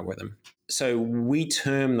ranking algorithm. So we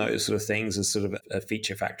term those sort of things as sort of a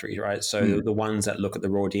feature factory, right? So the ones that look at the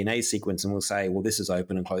raw DNA sequence and will say, well, this is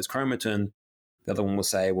open and closed chromatin. The other one will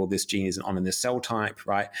say, well, this gene isn't on in this cell type,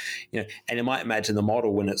 right? And you might imagine the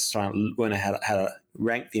model when it's trying to learn how to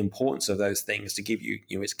rank the importance of those things to give you,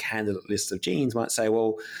 its candidate list of genes, might say,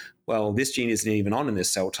 well, this gene isn't even on in this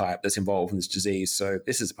cell type that's involved in this disease, so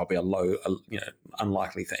this is probably a low,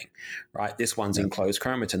 unlikely thing, right? This one's in closed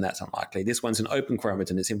chromatin, that's unlikely. This one's in open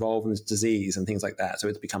chromatin, it's involved in this disease and things like that, so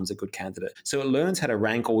it becomes a good candidate. So it learns how to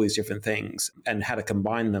rank all these different things and how to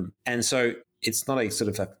combine them. And so it's not a sort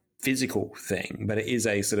of a physical thing, but it is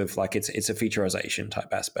a sort of like it's a featureization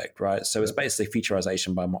type aspect, right? So it's basically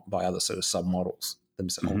featureization by other sort of submodels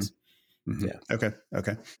themselves. Mm-hmm. Yeah.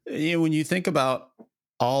 Okay. When you think about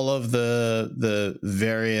all of the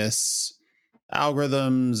various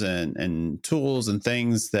algorithms and tools and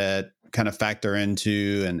things that kind of factor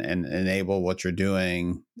into and enable what you're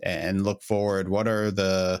doing and look forward, what are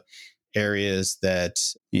the areas that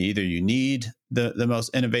either you need the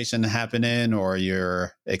most innovation to happen in, or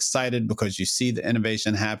you're excited because you see the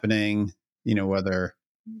innovation happening, whether,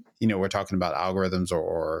 we're talking about algorithms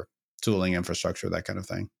or tooling infrastructure, that kind of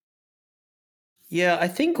thing? Yeah, I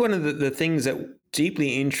think one of the things that we're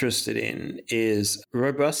deeply interested in is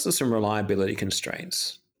robustness and reliability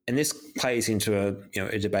constraints. And this plays into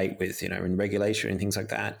a debate with, in regulation and things like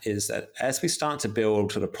that, is that as we start to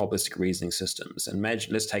build sort of probabilistic reasoning systems, and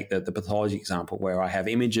imagine, let's take the pathology example where I have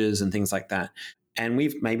images and things like that. And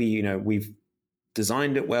we've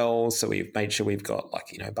designed it well. So we've made sure we've got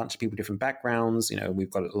like, a bunch of people, different backgrounds. We've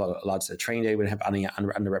got a large set of training data. We have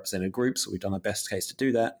underrepresented groups. So we've done our best case to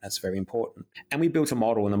do that. That's very important. And we built a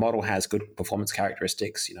model, and the model has good performance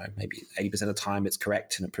characteristics. Maybe 80% of the time it's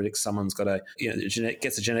correct, and it predicts someone's got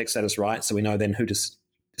gets the genetic status right. So we know then who to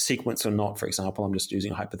sequence or not. For example, I'm just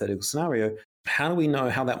using a hypothetical scenario. How do we know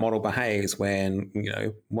how that model behaves when,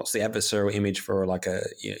 what's the adversarial image for like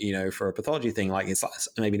for a pathology thing? Like it's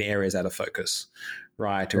maybe the area is out of focus,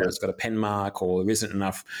 right? Or it's got a pen mark, or there isn't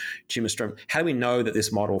enough tumor stroma. How do we know that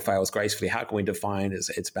this model fails gracefully? How can we define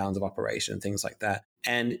its bounds of operation and things like that?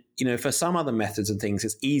 And, for some other methods and things,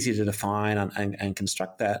 it's easier to define and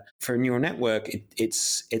construct that. For a neural network,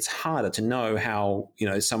 it's harder to know how,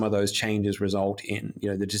 some of those changes result in,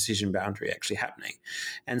 the decision boundary actually happening.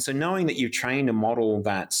 And so knowing that you've trained a model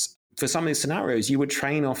that's, for some of these scenarios, you would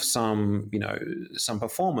train off some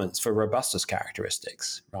performance for robustness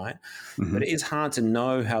characteristics, right? Mm-hmm. But it is hard to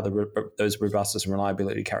know how those robustness and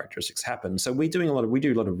reliability characteristics happen. So we do a lot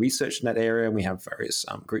of research in that area. We have various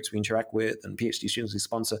groups we interact with and PhD students we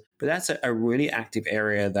sponsor. But that's a really active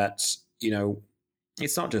area that's,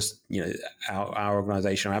 it's not just our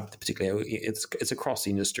organization, particularly it's across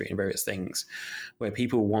the industry and various things where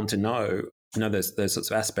people want to know those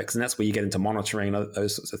sorts of aspects, and that's where you get into monitoring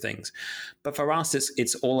those sorts of things. But for us,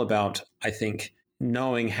 it's all about, I think,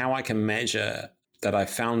 knowing how I can measure that I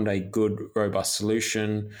found a good, robust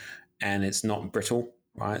solution, and it's not brittle,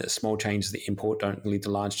 right? The small changes in the input don't lead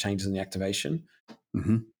to large changes in the activation.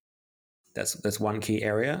 Mm-hmm. That's one key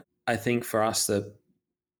area. I think for us,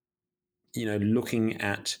 looking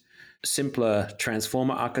at simpler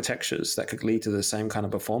transformer architectures that could lead to the same kind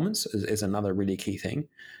of performance is another really key thing,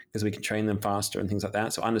 because we can train them faster and things like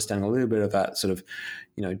that. So understanding a little bit of that sort of,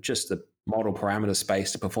 just the model parameter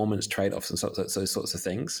space, the performance trade-offs and those sorts of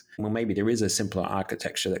things. Well, maybe there is a simpler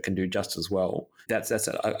architecture that can do just as well. That's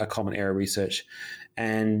a common area of research.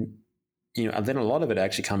 And, then a lot of it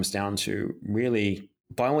actually comes down to really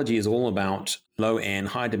biology is all about low N,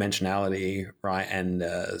 high dimensionality, right, and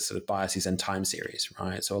sort of biases and time series,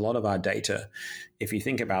 right? So a lot of our data, if you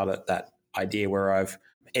think about it, that idea where I've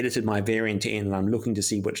edited my variant in and I'm looking to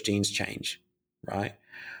see which genes change, right?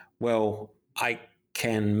 Well, I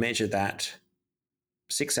can measure that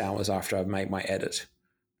 6 hours after I've made my edit,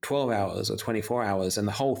 12 hours or 24 hours, and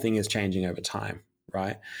the whole thing is changing over time,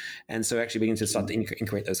 right? And so actually begin to start to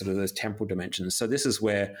increment those temporal dimensions. So this is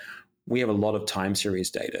where we have a lot of time series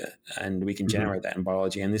data, and we can generate that in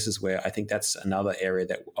biology. And this is where I think that's another area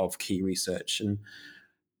of key research. And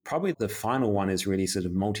probably the final one is really sort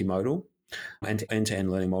of multimodal and end-to-end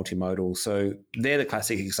learning multimodal. So there, the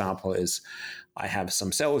classic example is I have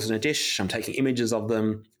some cells in a dish, I'm taking images of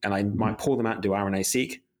them, and I might pull them out and do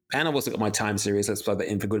RNA-seq. And I've also got my time series, let's plug that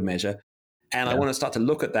in for good measure. And I want to start to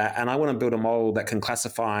look at that, and I want to build a model that can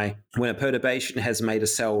classify when a perturbation has made a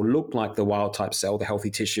cell look like the wild type cell, the healthy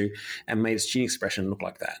tissue, and made its gene expression look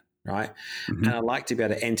like that, right? Mm-hmm. And I'd like to be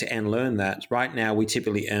able to end-to-end learn that. Right now, we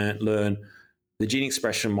typically learn the gene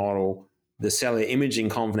expression model, the cellular imaging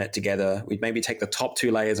convolution together. We'd maybe take the top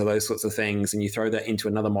two layers of those sorts of things, and you throw that into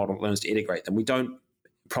another model that learns to integrate them. We don't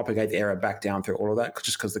propagate the error back down through all of that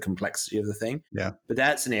just because of the complexity of the thing. Yeah. But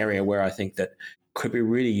that's an area where I think that could be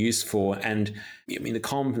really useful. And I mean, the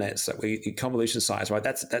convolution size, right?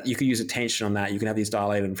 That you could use attention on that. You can have these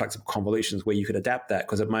dilated and flexible convolutions where you could adapt that,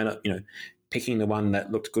 because it might not, picking the one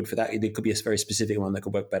that looked good for that, there could be a very specific one that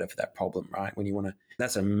could work better for that problem, right? When you want to,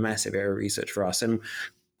 that's a massive area of research for us. And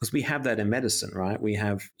because we have that in medicine, right? We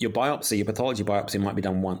have your pathology biopsy might be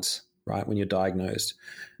done once, right? When you're diagnosed,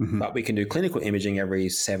 but we can do clinical imaging every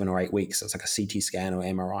 7 or 8 weeks. It's like a CT scan or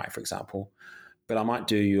MRI, for example. But I might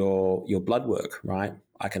do your blood work, right?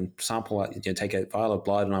 I can sample, take a vial of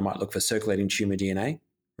blood, and I might look for circulating tumor DNA,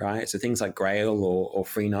 right? So things like GRAIL or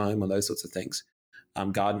Freenome or those sorts of things,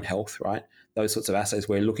 Guardant Health, right? Those sorts of assays,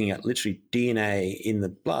 we're looking at literally DNA in the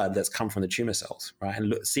blood that's come from the tumor cells, right?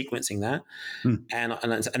 And sequencing that.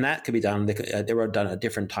 And that could be done, they were done at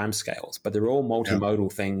different timescales, but they're all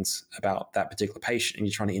multimodal things about that particular patient. And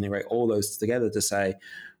you're trying to integrate all those together to say,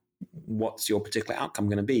 what's your particular outcome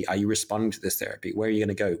going to be? Are you responding to this therapy? Where are you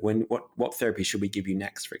going to go? What therapy should we give you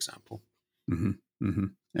next, for example?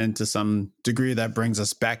 And to some degree, that brings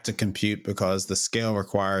us back to compute, because the scale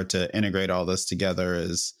required to integrate all this together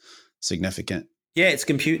is significant. Yeah, it's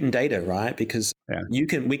compute and data, right? Because we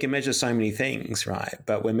can measure so many things, right?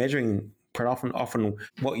 But we're measuring often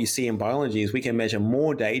what you see in biology is we can measure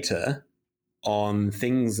more data on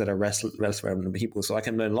things that are less relevant to people. So I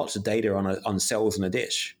can learn lots of data on cells in a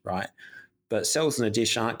dish, right? But cells in a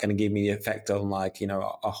dish aren't going to give me the effect on like,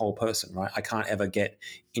 a whole person, right? I can't ever get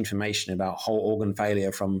information about whole organ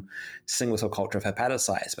failure from single cell culture of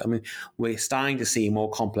hepatocytes. But I mean, we're starting to see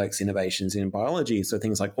more complex innovations in biology. So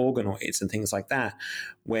things like organoids and things like that,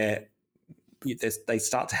 where they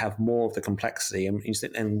start to have more of the complexity,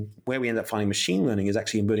 and where we end up finding machine learning is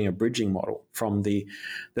actually building a bridging model from the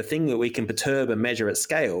thing that we can perturb and measure at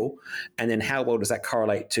scale, and then how well does that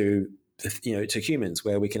correlate to humans,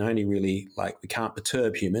 where we can only really we can't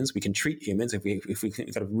perturb humans, we can treat humans if we think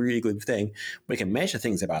we've got a really good thing, we can measure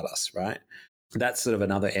things about us, right? That's sort of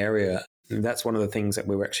another area. And that's one of the things that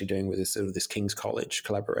we were actually doing with this King's College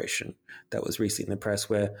collaboration that was recently in the press,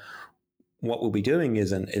 where what we'll be doing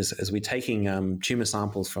is we're taking tumor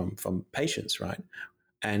samples from patients, right?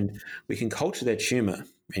 And we can culture their tumor,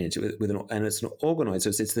 and it's an organoid, so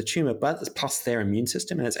it's the tumor, but it's plus their immune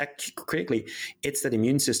system, and it's actually critically, it's that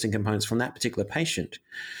immune system components from that particular patient,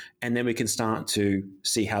 and then we can start to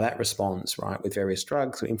see how that responds, right, with various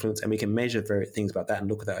drugs or influence, and we can measure various things about that and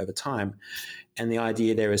look at that over time. And the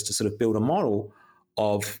idea there is to sort of build a model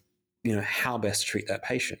of how best to treat that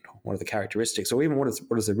patient. What are the characteristics, or even what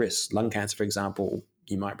is the risk? Lung cancer, for example,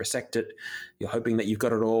 you might resect it. You're hoping that you've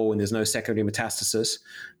got it all and there's no secondary metastasis,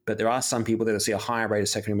 but there are some people that will see a higher rate of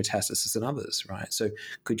secondary metastasis than others, right? So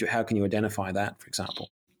how can you identify that, for example?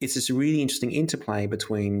 It's this really interesting interplay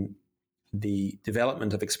between the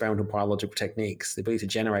development of experimental biological techniques, the ability to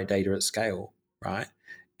generate data at scale, right,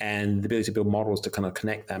 and the ability to build models to kind of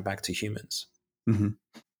connect that back to humans. Mm-hmm.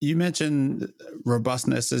 You mentioned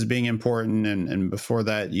robustness as being important, and before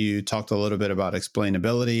that, you talked a little bit about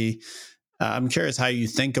explainability. I'm curious how you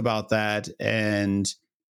think about that, and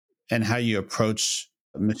how you approach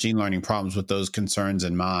machine learning problems with those concerns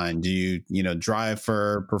in mind. Do you drive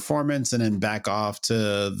for performance and then back off to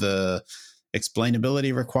the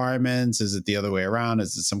explainability requirements? Is it the other way around?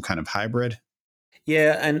 Is it some kind of hybrid?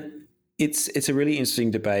 Yeah, and it's a really interesting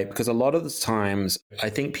debate, because a lot of the times I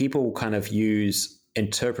think people kind of use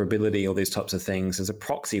interpretability or these types of things as a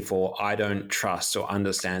proxy for I don't trust or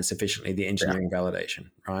understand sufficiently the engineering validation,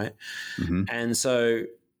 right? Mm-hmm. And so,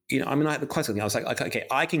 the classic thing, I was like, okay,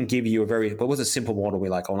 I can give you what was a simple model we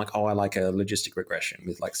like? I'm like, I like a logistic regression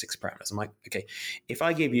with like 6 parameters. I'm like, okay, if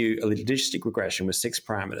I give you a logistic regression with 6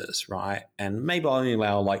 parameters, right, and maybe I'll only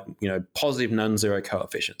allow positive non-zero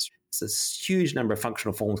coefficients. So this huge number of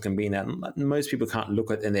functional forms can be in that. Most people can't look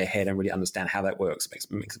at it in their head and really understand how that works,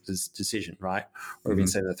 makes a decision, right? Or even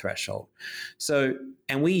set a threshold. So,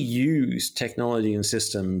 and we use technology and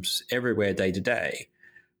systems everywhere day to day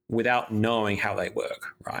without knowing how they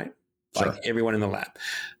work, right? Sure. Like everyone in the lab.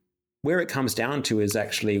 Where it comes down to is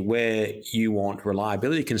actually where you want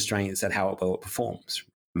reliability constraints at how well it performs.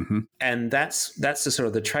 Mm-hmm. And that's the sort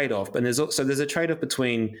of the trade-off. And there's a trade-off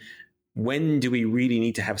between when do we really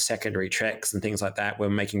need to have secondary checks and things like that when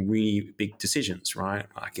we're making really big decisions, right?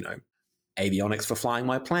 Like, avionics for flying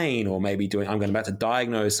my plane, or maybe I'm about to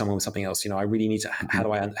diagnose someone with something else. I really need to, how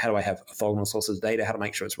do I have orthogonal sources of data, how to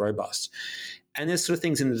make sure it's robust? And there's sort of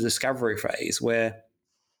things in the discovery phase where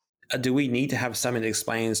do we need to have something that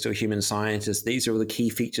explains to a human scientist, these are the key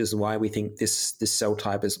features of why we think this cell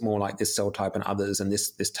type is more like this cell type and others, and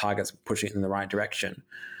this target's pushing it in the right direction.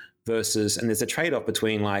 Versus, and there's a trade-off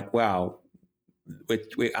between wow,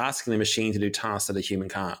 we're asking the machine to do tasks that a human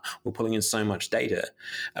can't. We're pulling in so much data,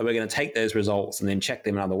 and we're going to take those results and then check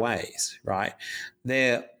them in other ways, right?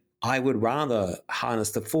 I would rather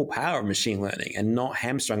harness the full power of machine learning and not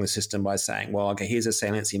hamstring the system by saying, well, okay, here's a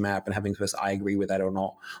saliency map, and having to I agree with that or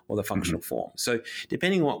not, or the functional form. So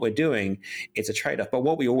depending on what we're doing, it's a trade-off. But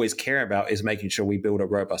what we always care about is making sure we build a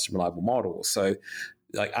robust and reliable model. So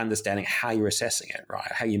understanding how you're assessing it,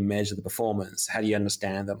 right? How you measure the performance, how do you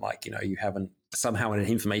understand that you haven't somehow an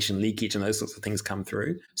information leakage and those sorts of things come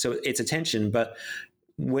through. So it's attention, but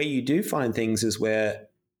where you do find things is where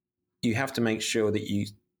you have to make sure that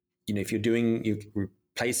if you're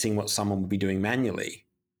replacing what someone would be doing manually,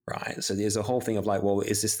 right? So there's a whole thing of well,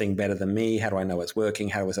 is this thing better than me? How do I know it's working?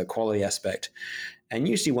 How is a quality aspect? And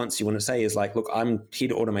usually once you want to say is look, I'm here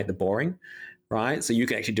to automate the boring, right? So you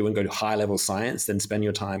can actually go to high level science, then spend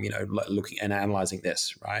your time, looking and analyzing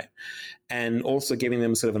this, right? And also giving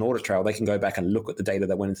them sort of an audit trail. They can go back and look at the data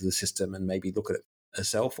that went into the system and maybe look at it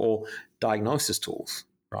herself, or diagnosis tools,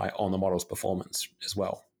 right, on the model's performance as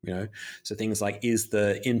well. So things like, is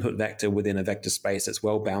the input vector within a vector space that's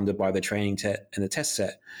well bounded by the training set and the test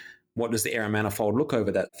set? What does the error manifold look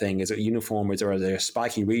over that thing? Is it uniform? Or are there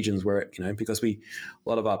spiky regions where because a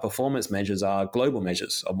lot of our performance measures are global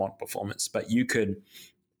measures of model performance, but you could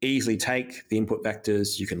easily take the input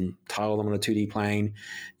vectors, you can tile them on a 2D plane,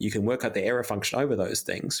 you can work out the error function over those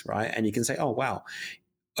things, right? And you can say, oh, wow,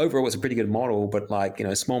 overall it's a pretty good model, but like,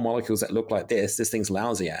 small molecules that look like this thing's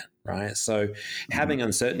lousy at, right? So having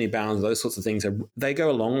uncertainty bounds, those sorts of things, they go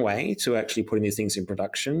a long way to actually putting these things in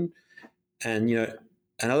production. And,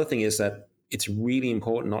 another thing is that it's really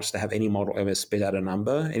important not to have any model ever spit out a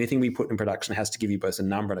number. Anything we put in production has to give you both a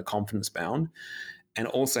number and a confidence bound, and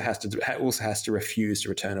also has to refuse to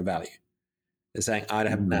return a value. They're saying, I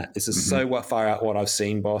don't have that. This is so far out what I've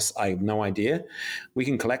seen, boss. I have no idea. We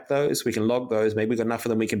can collect those. We can log those. Maybe we've got enough of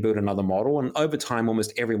them. We can build another model. And over time,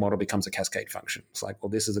 almost every model becomes a cascade function. It's like, well,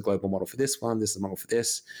 this is a global model for this one. This is a model for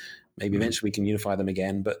this. Maybe eventually we can unify them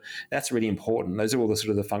again. But that's really important. Those are all the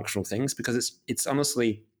sort of the functional things, because it's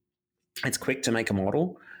honestly, it's quick to make a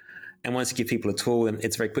model. And once you give people a tool, then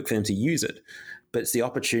it's very quick for them to use it. But it's the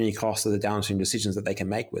opportunity cost of the downstream decisions that they can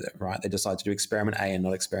make with it, right? They decide to do experiment A and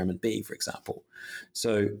not experiment B, for example.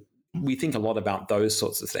 So we think a lot about those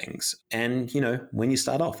sorts of things. And, when you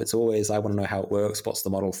start off, it's always, I want to know how it works, what's the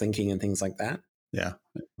model thinking and things like that. Yeah.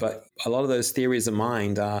 But a lot of those theories of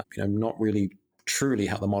mind are, not really truly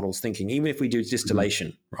how the model's thinking. Even if we do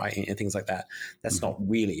distillation, right, and things like that, that's not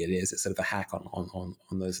really it is. It's sort of a hack on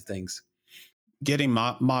those things. Getting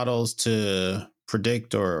models to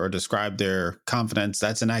predict or describe their confidence,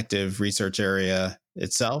 that's an active research area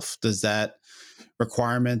itself. Does that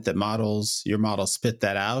requirement that your models spit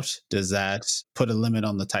that out, does that put a limit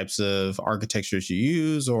on the types of architectures you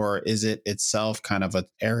use, or is it itself kind of an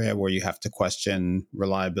area where you have to question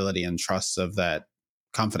reliability and trust of that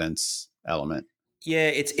confidence element? Yeah,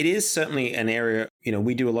 it is certainly an area,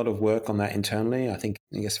 we do a lot of work on that internally. I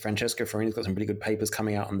guess Francesco Farina's got some pretty good papers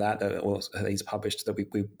coming out on that, or he's published,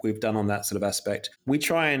 that we've done on that sort of aspect. We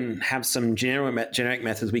try and have some generic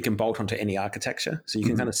methods we can bolt onto any architecture. So you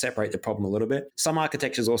can kind of separate the problem a little bit. Some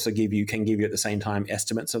architectures also can give you at the same time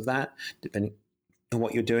estimates of that, depending on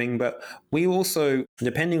what you're doing. But we also,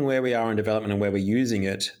 depending where we are in development and where we're using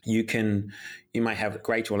it, you might have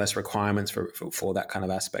greater or less requirements for that kind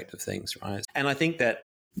of aspect of things, right? And I think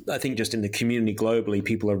just in the community globally,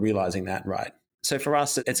 people are realizing that, right? So for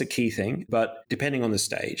us, it's a key thing, but depending on the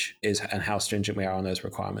stage and how stringent we are on those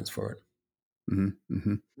requirements for it.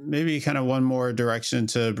 Maybe kind of one more direction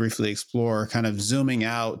to briefly explore, kind of zooming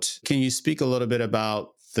out. Can you speak a little bit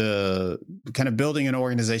about the kind of building an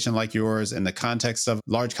organization like yours in the context of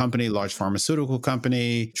large company, large pharmaceutical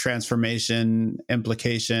company, transformation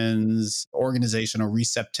implications, organizational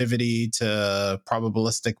receptivity to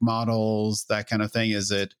probabilistic models, that kind of thing? Is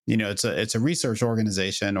it, it's a research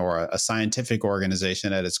organization or a scientific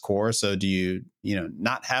organization at its core. So do you,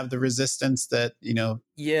 not have the resistance that,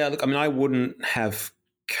 Yeah, look, I wouldn't have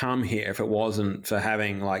come here if it wasn't for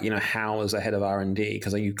having Hal as a head of R&D,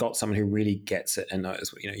 because you've got someone who really gets it and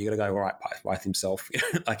knows, you got to go right by himself,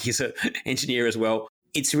 like he's an engineer as well.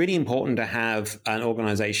 It's really important to have an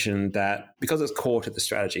organization that, because it's core to the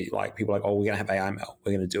strategy, like people are like, oh, we're going to have AI/ML,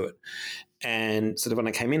 we're going to do it. And sort of when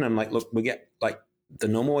I came in, I'm like, look, we get the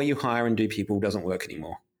normal way you hire and do people doesn't work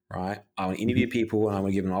anymore. Right? I want to interview people and I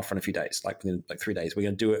want to give them an offer in a few days, within 3 days. We're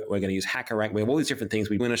going to do it. We're going to use HackerRank. We have all these different things.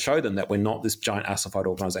 We're going to show them that we're not this giant ossified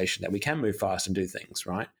organization, that we can move fast and do things,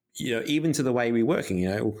 right? Even to the way we're working,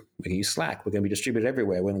 we can use Slack. We're going to be distributed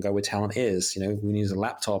everywhere. We're going to go where talent is. We can use a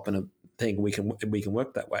laptop and a thing. We can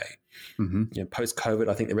work that way. Post-COVID,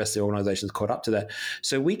 I think the rest of the organization's caught up to that.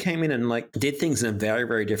 So we came in and did things in a very,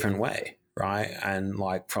 very different way, right? And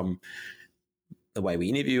from the way we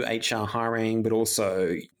interview, HR, hiring, but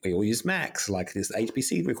also we all use Max, this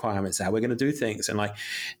HPC requirements, how we're going to do things.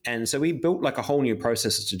 And so we built a whole new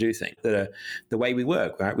processes to do things that are the way we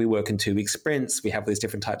work, right? We work in 2-week sprints. We have these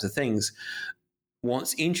different types of things.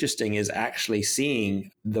 What's interesting is actually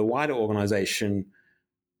seeing the wider organization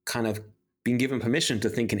kind of being given permission to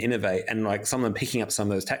think and innovate, and some of them picking up some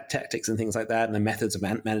of those tactics and things like that, and the methods of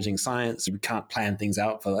managing science. We can't plan things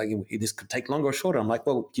out for this could take longer or shorter. I'm like,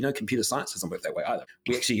 well, computer science doesn't work that way either.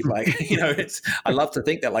 We actually I love to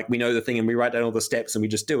think that we know the thing and we write down all the steps and we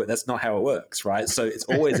just do it. That's not how it works, right? So it's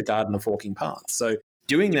always a garden of forking paths. So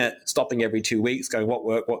doing that, stopping every 2 weeks, going what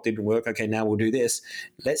worked, what didn't work, okay, now we'll do this,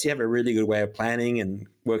 lets you have a really good way of planning and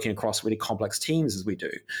working across really complex teams as we do.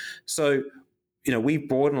 So we've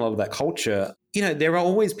brought in a lot of that culture. There are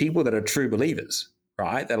always people that are true believers,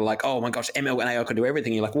 right? That are like, oh my gosh, ML and AI can do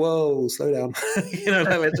everything. You're like, whoa, slow down.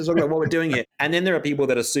 Let's just talk about what we're doing here. And then there are people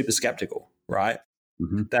that are super skeptical, right?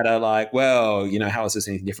 That are like, well, how is this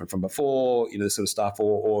anything different from before? This sort of stuff,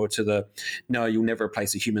 or to the, no, you'll never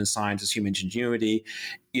replace a human scientist, human ingenuity.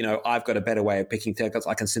 I've got a better way of picking things.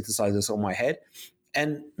 I can synthesize this on my head.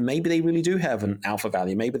 And maybe they really do have an alpha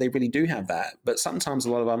value. Maybe they really do have that. But sometimes a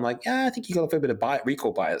lot of them, I'm like, yeah, I think you got a fair bit of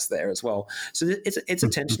recall bias there as well. So it's a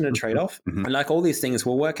tension and a trade-off. And all these things,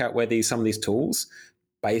 we'll work out where some of these tools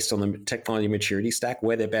based on the technology maturity stack,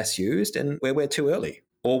 where they're best used and where we're too early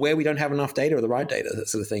or where we don't have enough data or the right data, that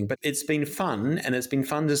sort of thing. But it's been fun, and it's been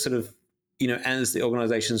fun to sort of, as the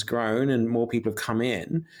organization's grown and more people have come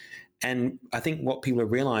in. And I think what people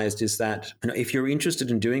have realized is that if you're interested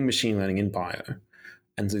in doing machine learning in bio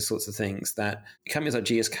and these sorts of things, that companies like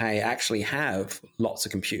GSK actually have lots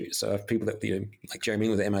of compute. So if people that, like Jeremy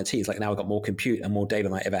with MIT, it's like, now I've got more compute and more data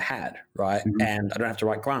than I ever had, right? Mm-hmm. And I don't have to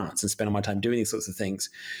write grants and spend all my time doing these sorts of things.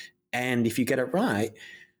 And if you get it right,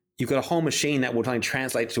 you've got a whole machine that will try and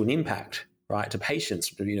translate to an impact, right, to patients,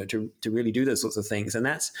 to really do those sorts of things. And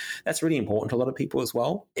that's really important to a lot of people as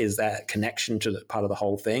well, is that connection to the part of the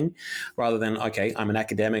whole thing, rather than, okay, I'm an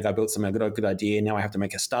academic, I built some good idea, now I have to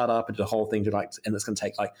make a startup and do the whole thing and it's going to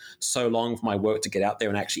take like so long for my work to get out there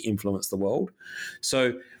and actually influence the world.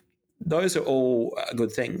 So those are all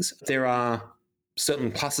good things. There are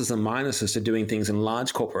certain pluses and minuses to doing things in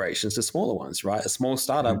large corporations to smaller ones, right? A small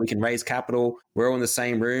startup, we can raise capital, we're all in the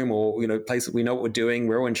same room, or places, we know what we're doing,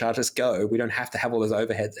 we're all in charge, let's go. We don't have to have all those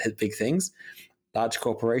overhead big things. Large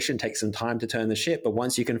corporation takes some time to turn the ship, but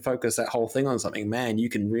once you can focus that whole thing on something, man, you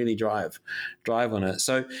can really drive on it.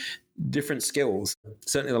 So different skills.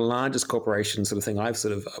 Certainly the largest corporation sort of thing I've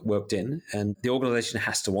sort of worked in, and the organization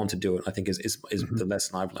has to want to do it, I think is the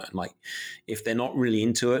lesson I've learned. Like, if they're not really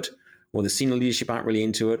into it, or the senior leadership aren't really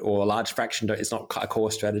into it, or a large fraction it's not a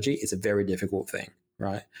core strategy, it's a very difficult thing,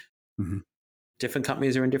 right? Mm-hmm. Different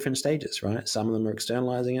companies are in different stages, right? Some of them are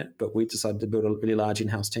externalizing it, but we've decided to build a really large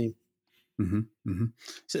in-house team. Mm-hmm.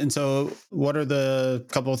 Mm-hmm. So what are the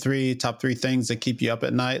top three things that keep you up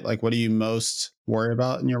at night? Like, what do you most worry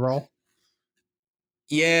about in your role?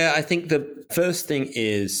 Yeah, I think the first thing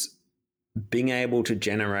is being able to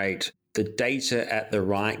generate the data at the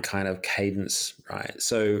right kind of cadence, right?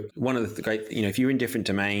 So one of the great, if you're in different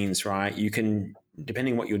domains, right, you can,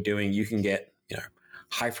 depending on what you're doing, you can get,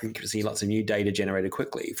 high frequency, lots of new data generated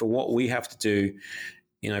quickly. For what we have to do,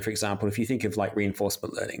 for example, if you think of like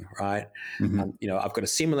reinforcement learning, right? Mm-hmm. I've got a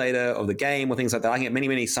simulator of the game or things like that. I can get many,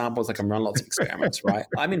 many samples. I can run lots of experiments, right?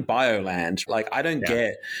 I'm in BioLand. Like, I don't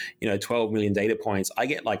get, 12 million data points. I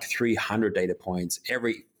get like 300 data points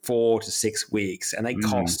every 4 to 6 weeks, and they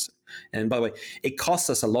cost. And by the way, it costs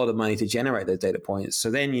us a lot of money to generate those data points. So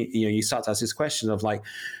then you start to ask this question of like,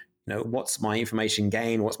 what's my information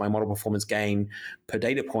gain? What's my model performance gain per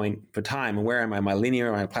data point per time? And where am I? Am I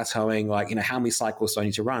linear? Am I plateauing? Like, how many cycles do I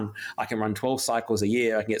need to run? I can run 12 cycles a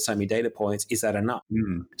year. I can get so many data points. Is that enough?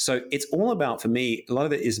 Mm. So it's all about, for me, a lot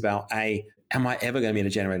of it is about am I ever going to be able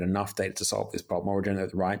to generate enough data to solve this problem, or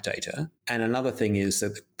generate the right data? And another thing is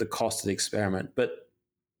that the cost of the experiment. But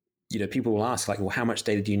people will ask, like, well, how much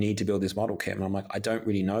data do you need to build this model, Kim? And I'm like, I don't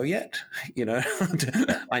really know yet.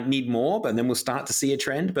 I need more, but then we'll start to see a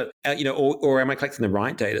trend. But, or am I collecting the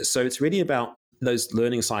right data? So it's really about those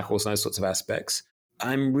learning cycles and those sorts of aspects.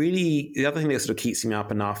 The other thing that sort of keeps me up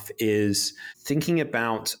enough is thinking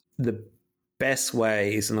about the best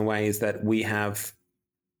ways and the ways that we have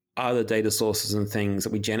other data sources and things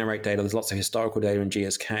that we generate data. There's lots of historical data in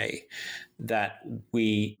GSK that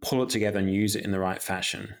we pull it together and use it in the right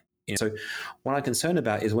fashion. So what I'm concerned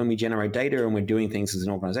about is when we generate data and we're doing things as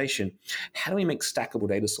an organization, how do we make stackable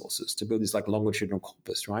data sources to build this like longitudinal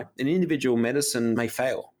corpus, right? An individual medicine may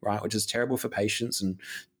fail, right? Which is terrible for patients and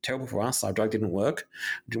terrible for us. Our drug didn't work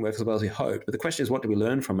as well as we hoped. But the question is, what do we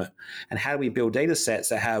learn from it? And how do we build data sets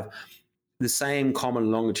that have the same common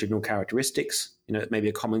longitudinal characteristics, maybe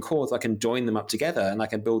a common cause? I can join them up together and I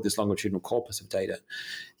can build this longitudinal corpus of data.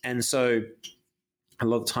 And so a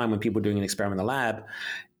lot of the time when people are doing an experiment in the lab,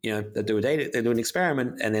 they do an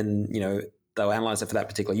experiment, and then, they'll analyze it for that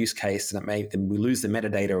particular use case, and then we lose the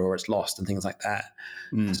metadata or it's lost and things like that.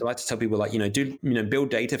 Mm. So I like to tell people, like, build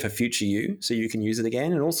data for future you so you can use it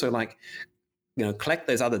again. And also, like, collect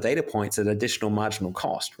those other data points at additional marginal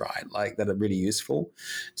cost, right? Like, that are really useful.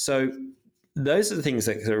 So those are the things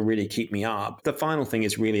that really keep me up. The final thing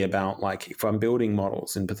is really about, like, if I'm building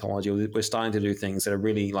models in pathology, we're starting to do things that are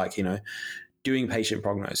really like, doing patient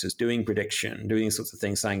prognosis, doing prediction, doing these sorts of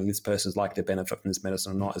things, saying this person's likely to benefit from this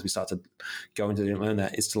medicine or not. As we start to go into and learn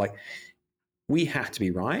that, is to, like, we have to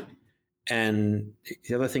be right. And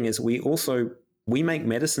the other thing is we make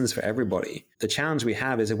medicines for everybody. The challenge we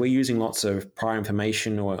have is if we're using lots of prior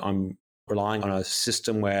information, or I'm relying on a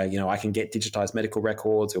system where, I can get digitized medical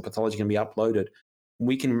records or pathology can be uploaded,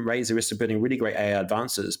 we can raise the risk of building really great AI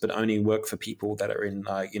advances, but only work for people that are in,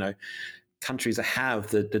 countries that have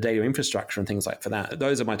the data infrastructure and things like for that.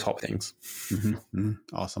 Those are my top things. Mm-hmm.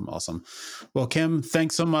 Mm-hmm. Awesome. Well, Kim,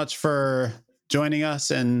 thanks so much for joining us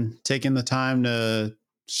and taking the time to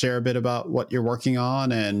share a bit about what you're working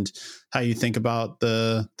on and how you think about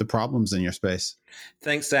the problems in your space.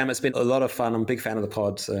 Thanks, Sam. It's been a lot of fun. I'm a big fan of the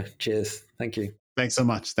pod. So cheers. Thank you. Thanks so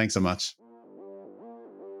much.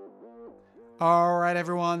 All right,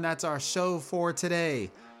 everyone. That's our show for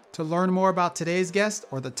today. To learn more about today's guest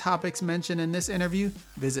or the topics mentioned in this interview,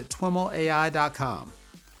 visit twimlai.com.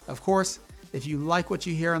 Of course, if you like what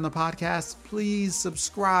you hear on the podcast, please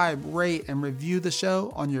subscribe, rate, and review the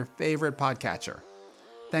show on your favorite podcatcher.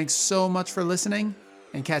 Thanks so much for listening,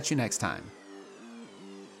 and catch you next time.